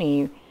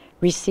County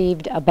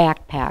received a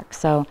backpack.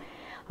 So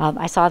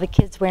I saw the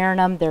kids wearing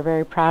them. They're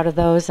very proud of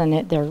those,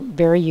 and they're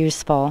very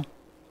useful.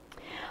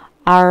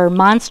 Our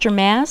Monster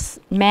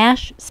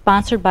Mash,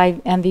 sponsored by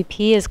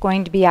MVP, is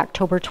going to be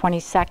October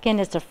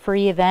 22nd. It's a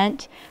free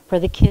event for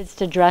the kids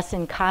to dress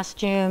in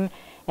costume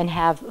and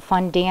have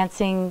fun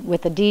dancing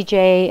with a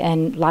DJ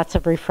and lots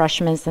of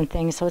refreshments and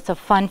things. So it's a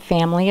fun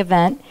family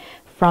event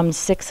from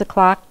 6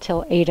 o'clock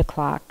till 8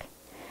 o'clock.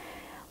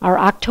 Our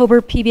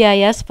October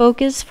PBIS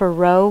focus for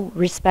row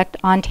Respect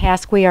on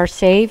Task We Are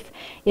Safe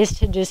is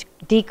to just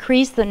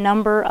decrease the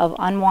number of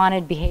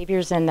unwanted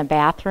behaviors in the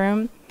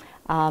bathroom.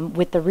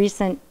 With the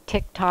recent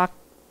TikTok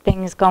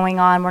things going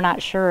on, we're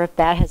not sure if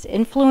that has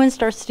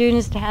influenced our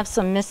students to have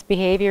some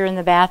misbehavior in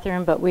the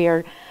bathroom, but we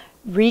are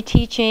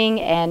reteaching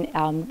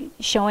and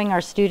showing our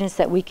students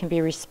that we can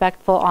be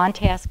respectful, on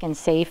task, and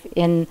safe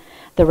in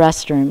the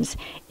restrooms.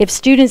 If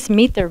students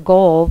meet their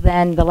goal,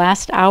 then the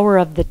last hour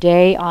of the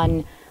day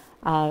on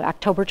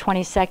October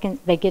 22nd,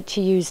 they get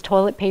to use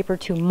toilet paper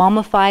to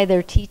mummify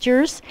their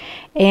teachers,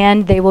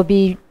 and they will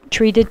be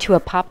treated to a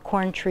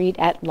popcorn treat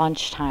at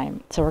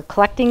lunchtime. So we're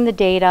collecting the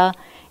data,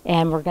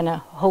 and we're going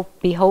to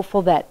be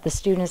hopeful that the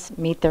students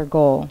meet their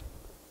goal.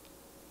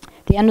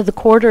 The end of the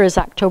quarter is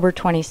October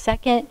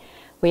 22nd.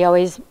 We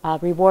always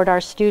reward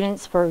our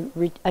students for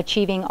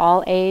achieving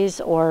all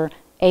A's or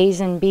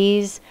A's and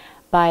B's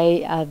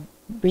by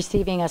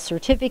receiving a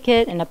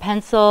certificate and a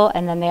pencil,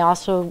 and then they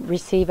also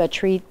receive a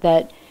treat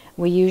that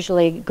we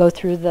usually go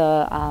through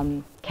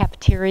the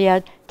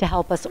cafeteria to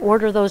help us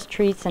order those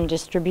treats and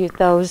distribute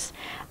those.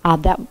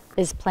 That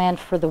is planned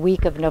for the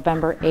week of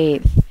November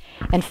 8th.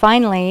 And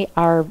finally,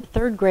 our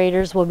third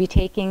graders will be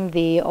taking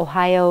the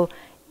Ohio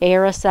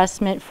AIR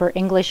assessment for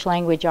English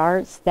Language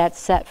Arts. That's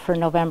set for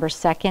November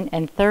 2nd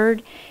and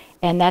 3rd.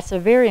 And that's a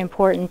very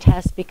important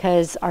test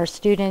because our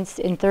students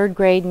in third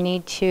grade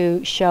need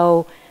to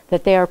show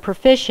that they are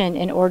proficient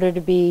in order to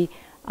be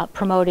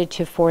promoted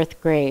to fourth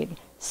grade.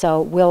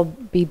 So we'll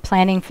be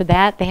planning for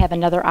that. They have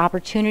another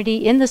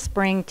opportunity in the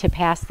spring to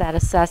pass that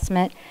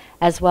assessment,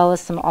 as well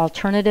as some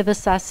alternative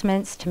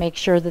assessments to make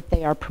sure that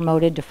they are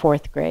promoted to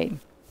fourth grade.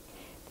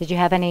 Did you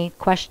have any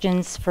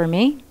questions for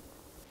me?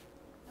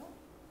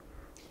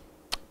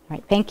 All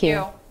right, thank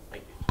you.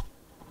 Thank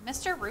you.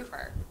 Mr.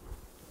 Roofer.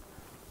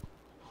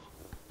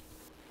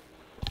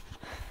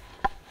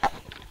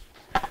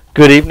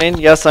 Good evening.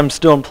 Yes, I'm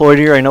still employed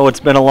here. I know it's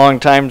been a long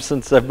time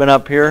since I've been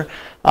up here.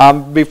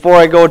 Before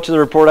I go to the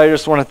report, I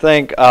just want to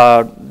thank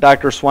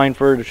Dr.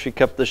 Swineford. She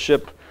kept the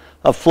ship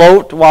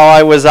afloat while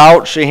I was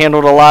out. She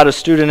handled a lot of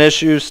student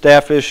issues,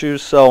 staff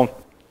issues, so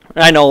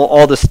I know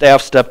all the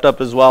staff stepped up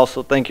as well,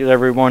 so thank you to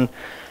everyone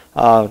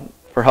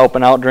for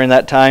helping out during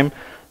that time.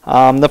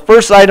 The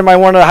first item I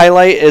wanted to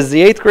highlight is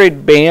the 8th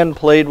grade band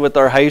played with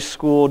our high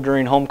school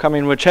during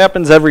homecoming, which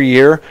happens every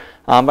year.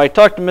 I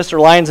talked to Mr.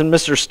 Lyons and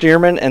Mr.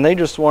 Stearman, and they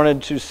just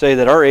wanted to say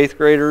that our 8th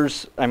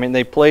graders, I mean,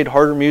 they played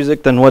harder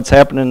music than what's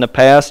happened in the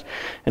past,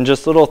 and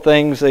just little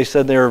things. They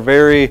said they were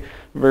very,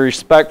 very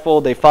respectful.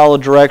 They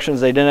followed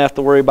directions. They didn't have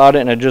to worry about it,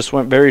 and it just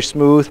went very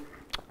smooth.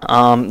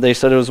 They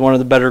said it was one of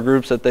the better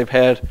groups that they've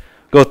had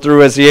go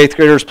through as the 8th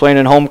graders playing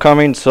in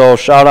homecoming, so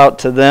shout out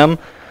to them.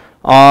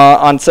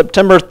 On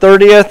September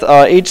 30th,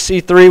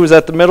 HC3 was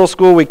at the middle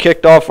school. We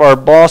kicked off our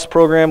BOSS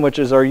program, which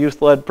is our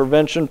youth-led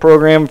prevention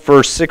program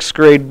for 6th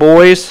grade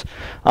boys.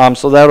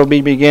 So that'll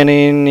be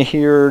beginning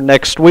here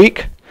next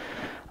week.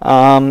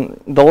 The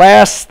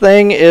last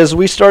thing is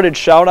we started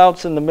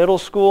shout-outs in the middle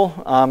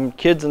school.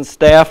 Kids and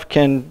staff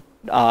can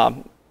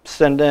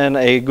send in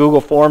a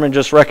Google form and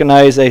just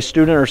recognize a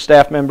student or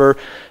staff member.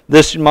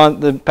 This month,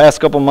 the past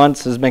couple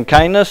months, has been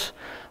kindness.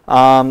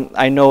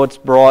 I know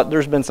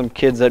there's been some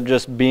kids that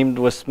just beamed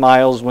with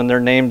smiles when their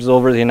name's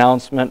over the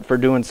announcement for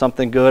doing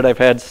something good. I've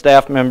had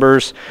staff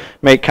members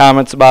make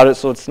comments about it,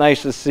 so it's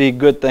nice to see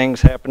good things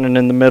happening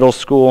in the middle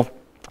school.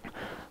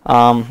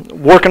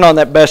 Working on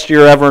that best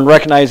year ever and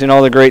recognizing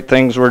all the great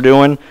things we're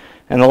doing.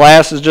 And the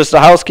last is just a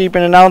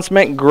housekeeping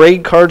announcement.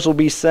 Grade cards will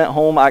be sent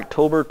home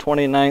October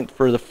 29th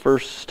for the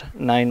first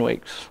 9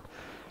 weeks.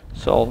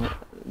 So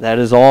that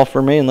is all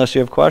for me, unless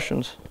you have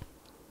questions.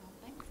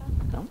 I don't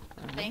think so. No?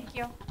 Thank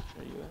you.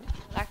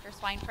 Dr.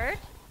 Swineford.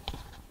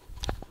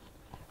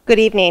 Good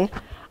evening.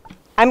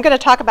 I'm going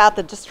to talk about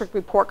the district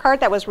report card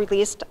that was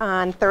released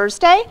on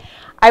Thursday.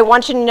 I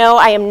want you to know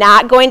I am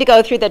not going to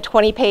go through the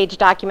 20-page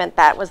document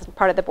that was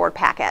part of the board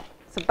packet,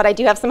 but I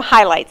do have some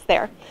highlights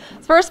there.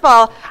 So first of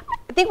all,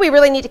 I think we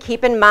really need to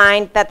keep in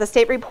mind that the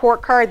state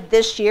report card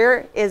this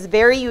year is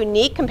very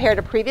unique compared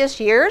to previous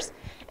years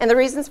And the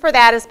reasons for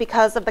that is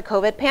because of the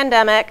COVID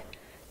pandemic,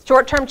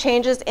 short-term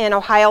changes in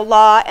Ohio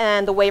law,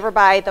 and the waiver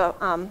by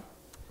the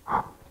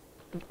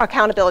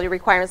accountability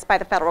requirements by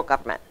the federal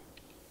government.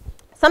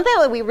 Something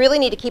that we really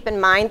need to keep in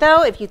mind,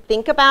 though, if you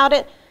think about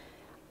it,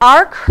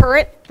 our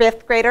current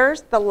fifth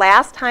graders, the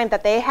last time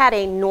that they had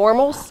a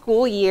normal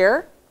school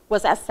year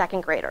was as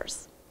second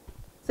graders.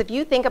 So if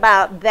you think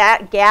about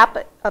that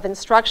gap of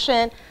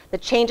instruction, the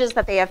changes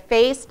that they have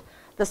faced,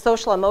 the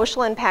social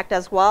emotional impact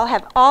as well,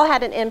 have all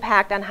had an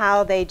impact on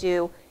how they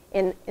do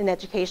in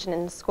education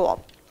in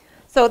school.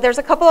 So there's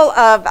a couple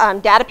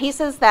of data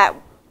pieces that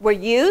were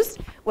used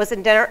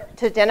to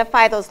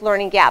identify those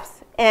learning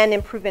gaps and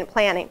improvement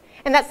planning.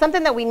 And that's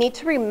something that we need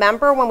to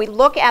remember when we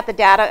look at the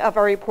data of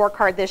our report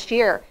card this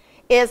year,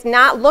 is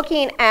not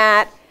looking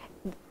at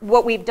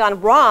what we've done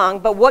wrong,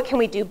 but what can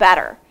we do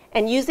better,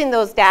 and using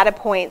those data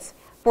points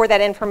for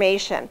that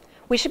information.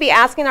 We should be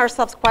asking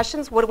ourselves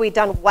questions: what have we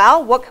done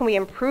well? What can we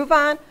improve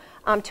on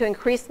to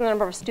increase the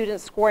number of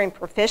students scoring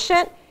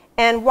proficient?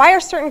 And why are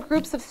certain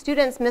groups of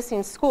students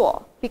missing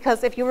school?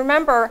 Because if you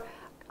remember,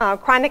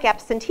 chronic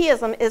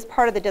absenteeism is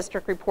part of the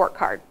district report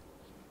card.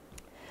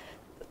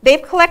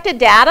 They've collected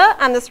data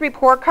on this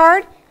report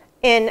card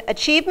in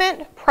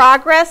achievement,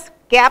 progress,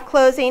 gap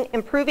closing,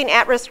 improving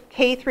at-risk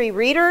K-3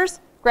 readers,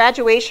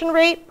 graduation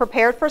rate,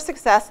 prepared for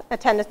success,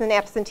 attendance, and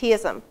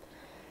absenteeism.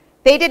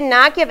 They did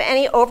not give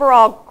any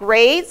overall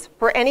grades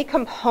for any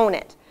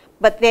component,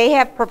 but they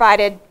have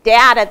provided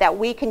data that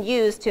we can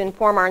use to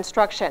inform our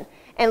instruction.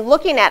 And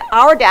looking at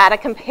our data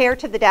compared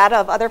to the data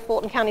of other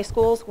Fulton County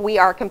schools, we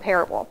are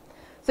comparable.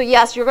 So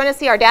yes, you're going to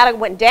see our data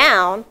went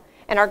down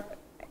and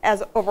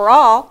as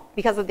overall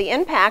because of the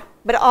impact,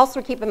 but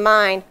also keep in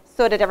mind,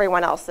 so did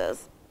everyone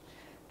else's.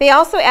 They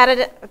also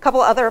added a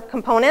couple other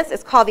components.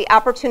 It's called the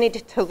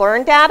opportunity to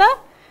learn data.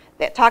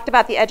 That talked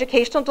about the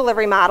educational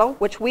delivery model,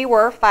 which we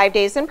were 5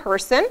 days in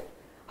person.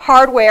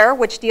 Hardware,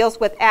 which deals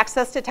with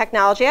access to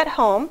technology at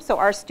home. So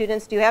our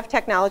students do have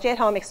technology at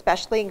home,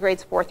 especially in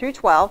grades 4 through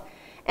 12.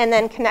 And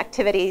then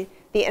connectivity,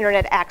 the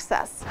internet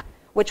access,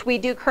 which we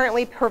do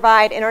currently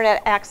provide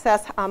internet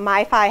access on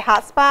MiFi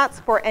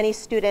hotspots for any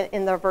student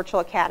in the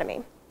virtual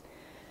academy.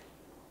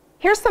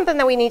 Here's something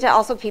that we need to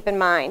also keep in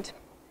mind.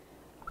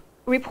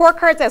 Report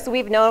cards, as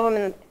we've known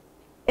them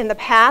in the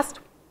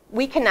past,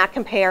 we cannot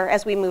compare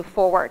as we move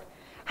forward.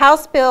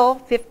 House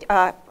Bill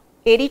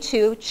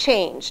 82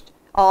 changed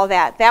all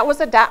that. That was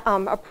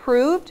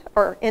approved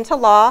or into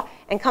law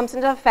and comes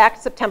into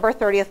effect September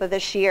 30th of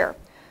this year.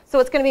 So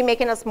it's going to be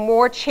making us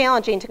more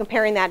challenging to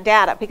comparing that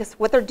data, because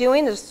what they're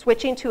doing is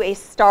switching to a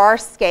star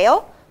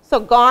scale. So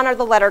gone are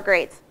the letter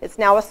grades. It's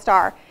now a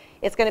star.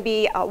 It's going to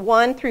be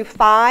 1 through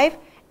 5,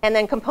 and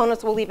then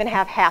components will even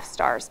have half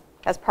stars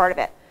as part of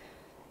it.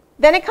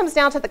 Then it comes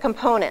down to the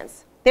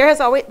components.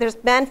 There's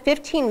been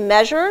 15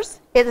 measures.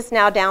 It is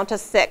now down to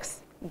 6.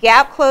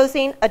 Gap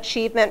closing,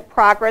 achievement,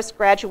 progress,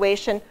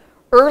 graduation,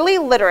 early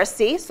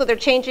literacy. So they're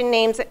changing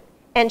names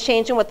and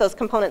changing what those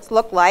components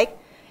look like.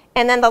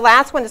 And then the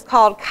last one is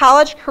called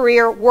college,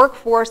 career,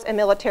 workforce, and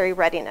military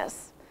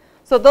readiness.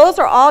 So those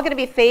are all going to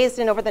be phased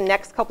in over the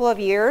next couple of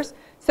years.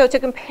 So to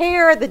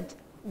compare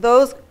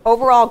those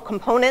overall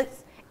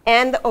components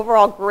and the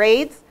overall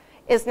grades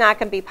is not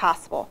going to be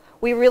possible.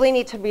 We really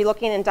need to be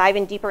looking and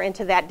diving deeper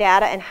into that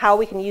data and how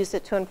we can use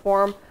it to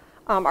inform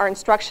our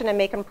instruction and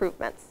make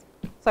improvements.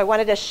 So I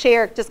wanted to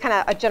share just kind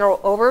of a general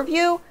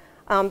overview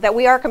that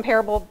we are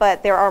comparable,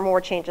 but there are more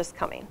changes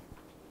coming.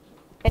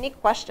 Any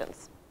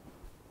questions?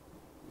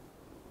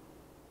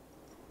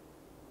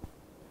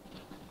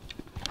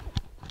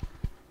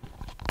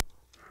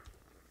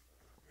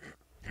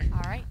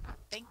 All right.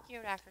 Thank you,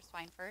 Dr.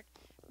 Swineford.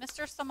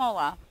 Mr.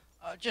 Samola.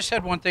 Just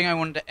had one thing I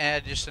wanted to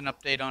add, just an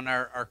update on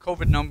our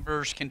COVID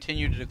numbers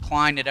continue to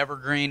decline at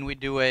Evergreen. We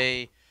do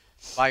a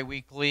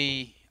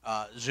biweekly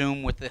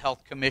Zoom with the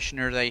health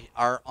commissioner. They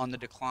are on the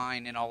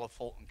decline in all of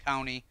Fulton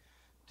County.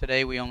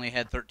 Today we only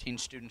had 13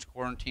 students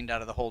quarantined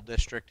out of the whole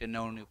district and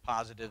no new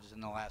positives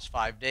in the last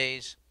 5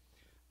 days.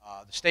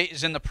 The state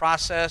is in the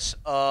process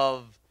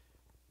of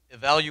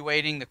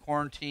evaluating the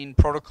quarantine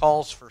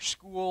protocols for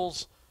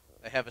schools.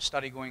 They have a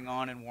study going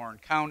on in Warren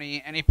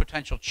County. Any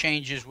potential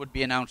changes would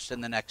be announced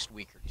in the next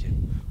week or two,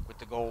 with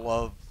the goal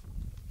of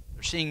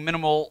they're seeing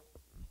minimal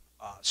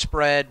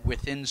spread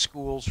within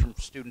schools from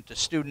student to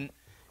student,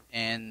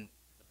 and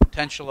the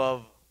potential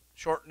of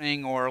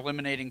shortening or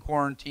eliminating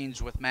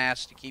quarantines with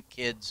masks to keep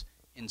kids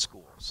in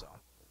school. So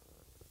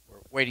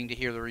we're waiting to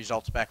hear the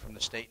results back from the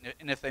state,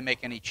 and if they make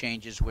any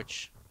changes,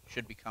 which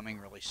should be coming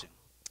really soon.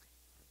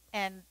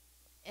 And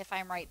if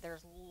I'm right,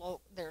 there's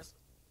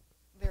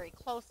very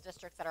close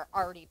districts that are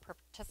already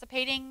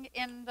participating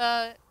in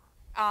the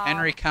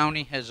Henry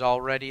County has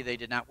already. They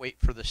did not wait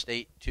for the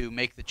state to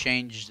make the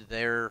change.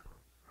 Their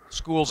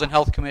schools and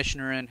health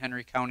commissioner in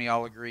Henry County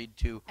all agreed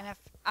to. And if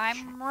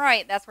I'm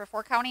right, that's where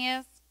Fort County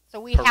is? So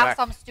we Correct. have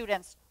some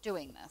students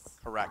doing this.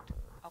 Correct.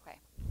 Okay.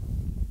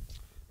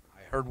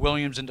 I heard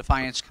Williams and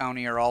Defiance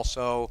County are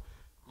also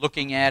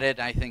looking at it.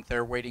 I think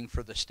they're waiting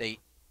for the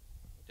state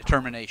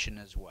determination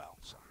as well.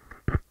 So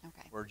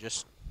Okay. we're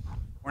just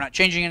We're not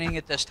changing anything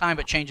at this time,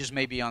 but changes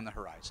may be on the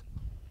horizon.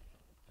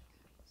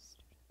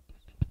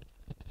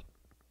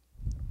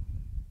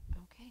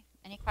 Okay.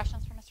 Any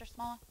questions for Mr.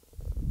 Smola?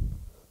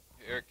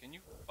 Hey, Eric, can you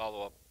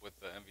follow up with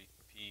the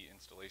MVP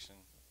installation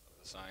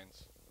of the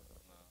signs?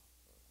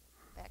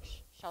 Back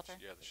shelter.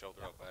 Yeah, the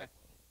shelter out back.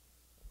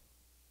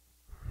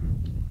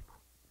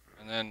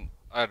 And then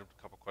I had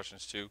a couple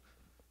questions too.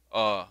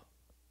 How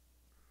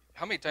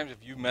many times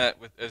have you met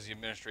with as the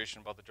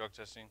administration about the drug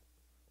testing?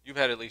 You've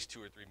had at least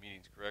 2 or 3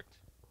 meetings, correct?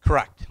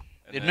 Correct.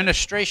 And The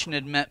administration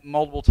had met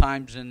multiple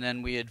times, and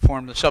then we had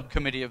formed the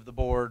subcommittee of the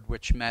board,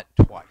 which met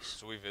twice.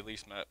 So we've at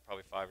least met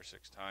probably 5 or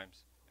 6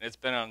 times, and it's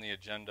been on the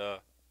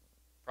agenda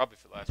probably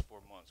for the last 4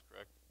 months,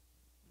 correct?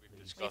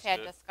 We've discussed We've had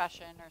it.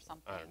 discussion or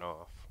something. I don't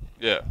know.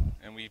 Yeah,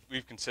 and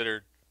we've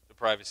considered the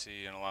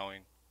privacy and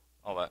allowing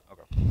all that.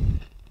 Okay.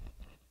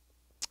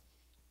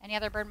 Any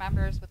other board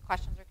members with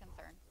questions or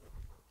concerns?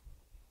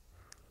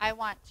 I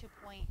want to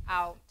point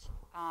out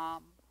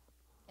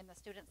in the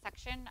student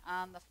section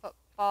on the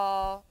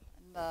football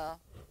and the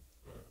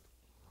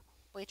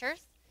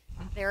bleachers,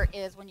 there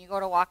is, when you go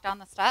to walk down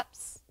the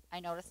steps, I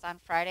noticed on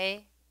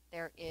Friday,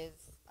 there is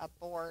a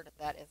board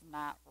that is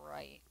not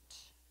right.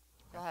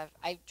 You'll have,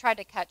 I tried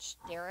to catch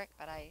Derek,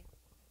 but I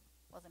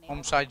wasn't able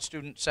Home to. side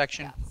student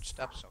section, Yes.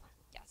 steps. Okay.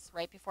 Yes,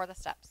 right before the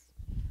steps.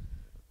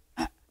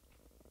 It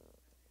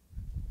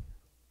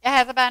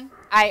hasn't been.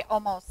 I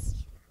almost,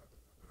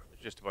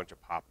 It's just a bunch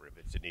of pop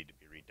rivets that need to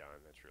be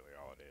redone. That's really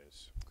all it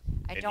is.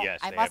 I And don't, yes,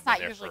 I they must have been not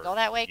there usually for go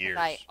that way because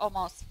I years.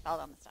 almost fell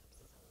down the steps.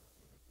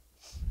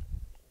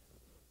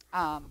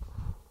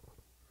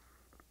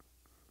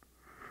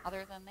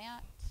 Other than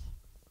that,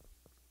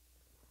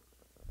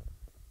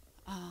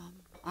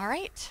 all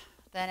right.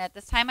 Then at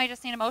this time, I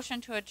just need a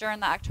motion to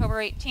adjourn the October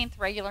 18th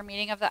regular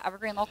meeting of the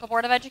Evergreen Local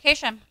Board of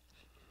Education.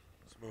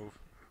 Let's move.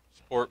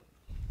 Support.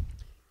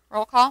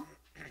 Roll call.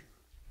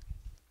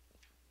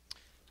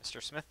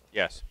 Mr. Smith?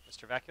 Yes.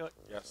 Mr. Vaculet?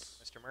 Yes.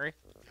 Mr. Murray?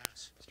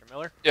 Yes. Mr.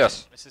 Miller?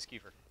 Yes. Mrs.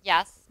 Kiefer?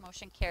 Yes,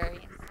 motion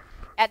carries.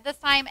 At this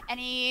time,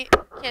 any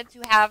kids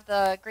who have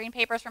the green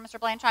papers from Mr.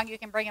 Blanchong, you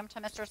can bring them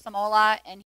to Mr. Samola, and